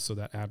you're also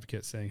that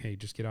advocate saying, hey,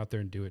 just get out there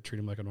and do it. Treat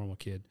them like a normal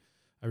kid.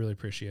 I really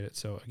appreciate it.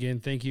 So again,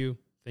 thank you.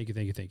 Thank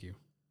you.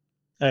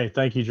 Hey,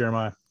 thank you,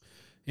 Jeremiah.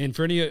 And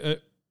for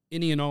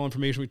any and all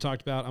information we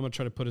talked about, I'm going to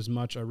try to put as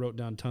much. I wrote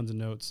down tons of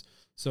notes.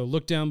 So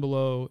look down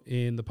below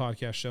in the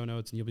podcast show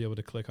notes and you'll be able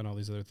to click on all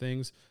these other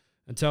things.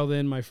 Until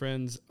then, my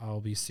friends,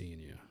 I'll be seeing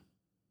you.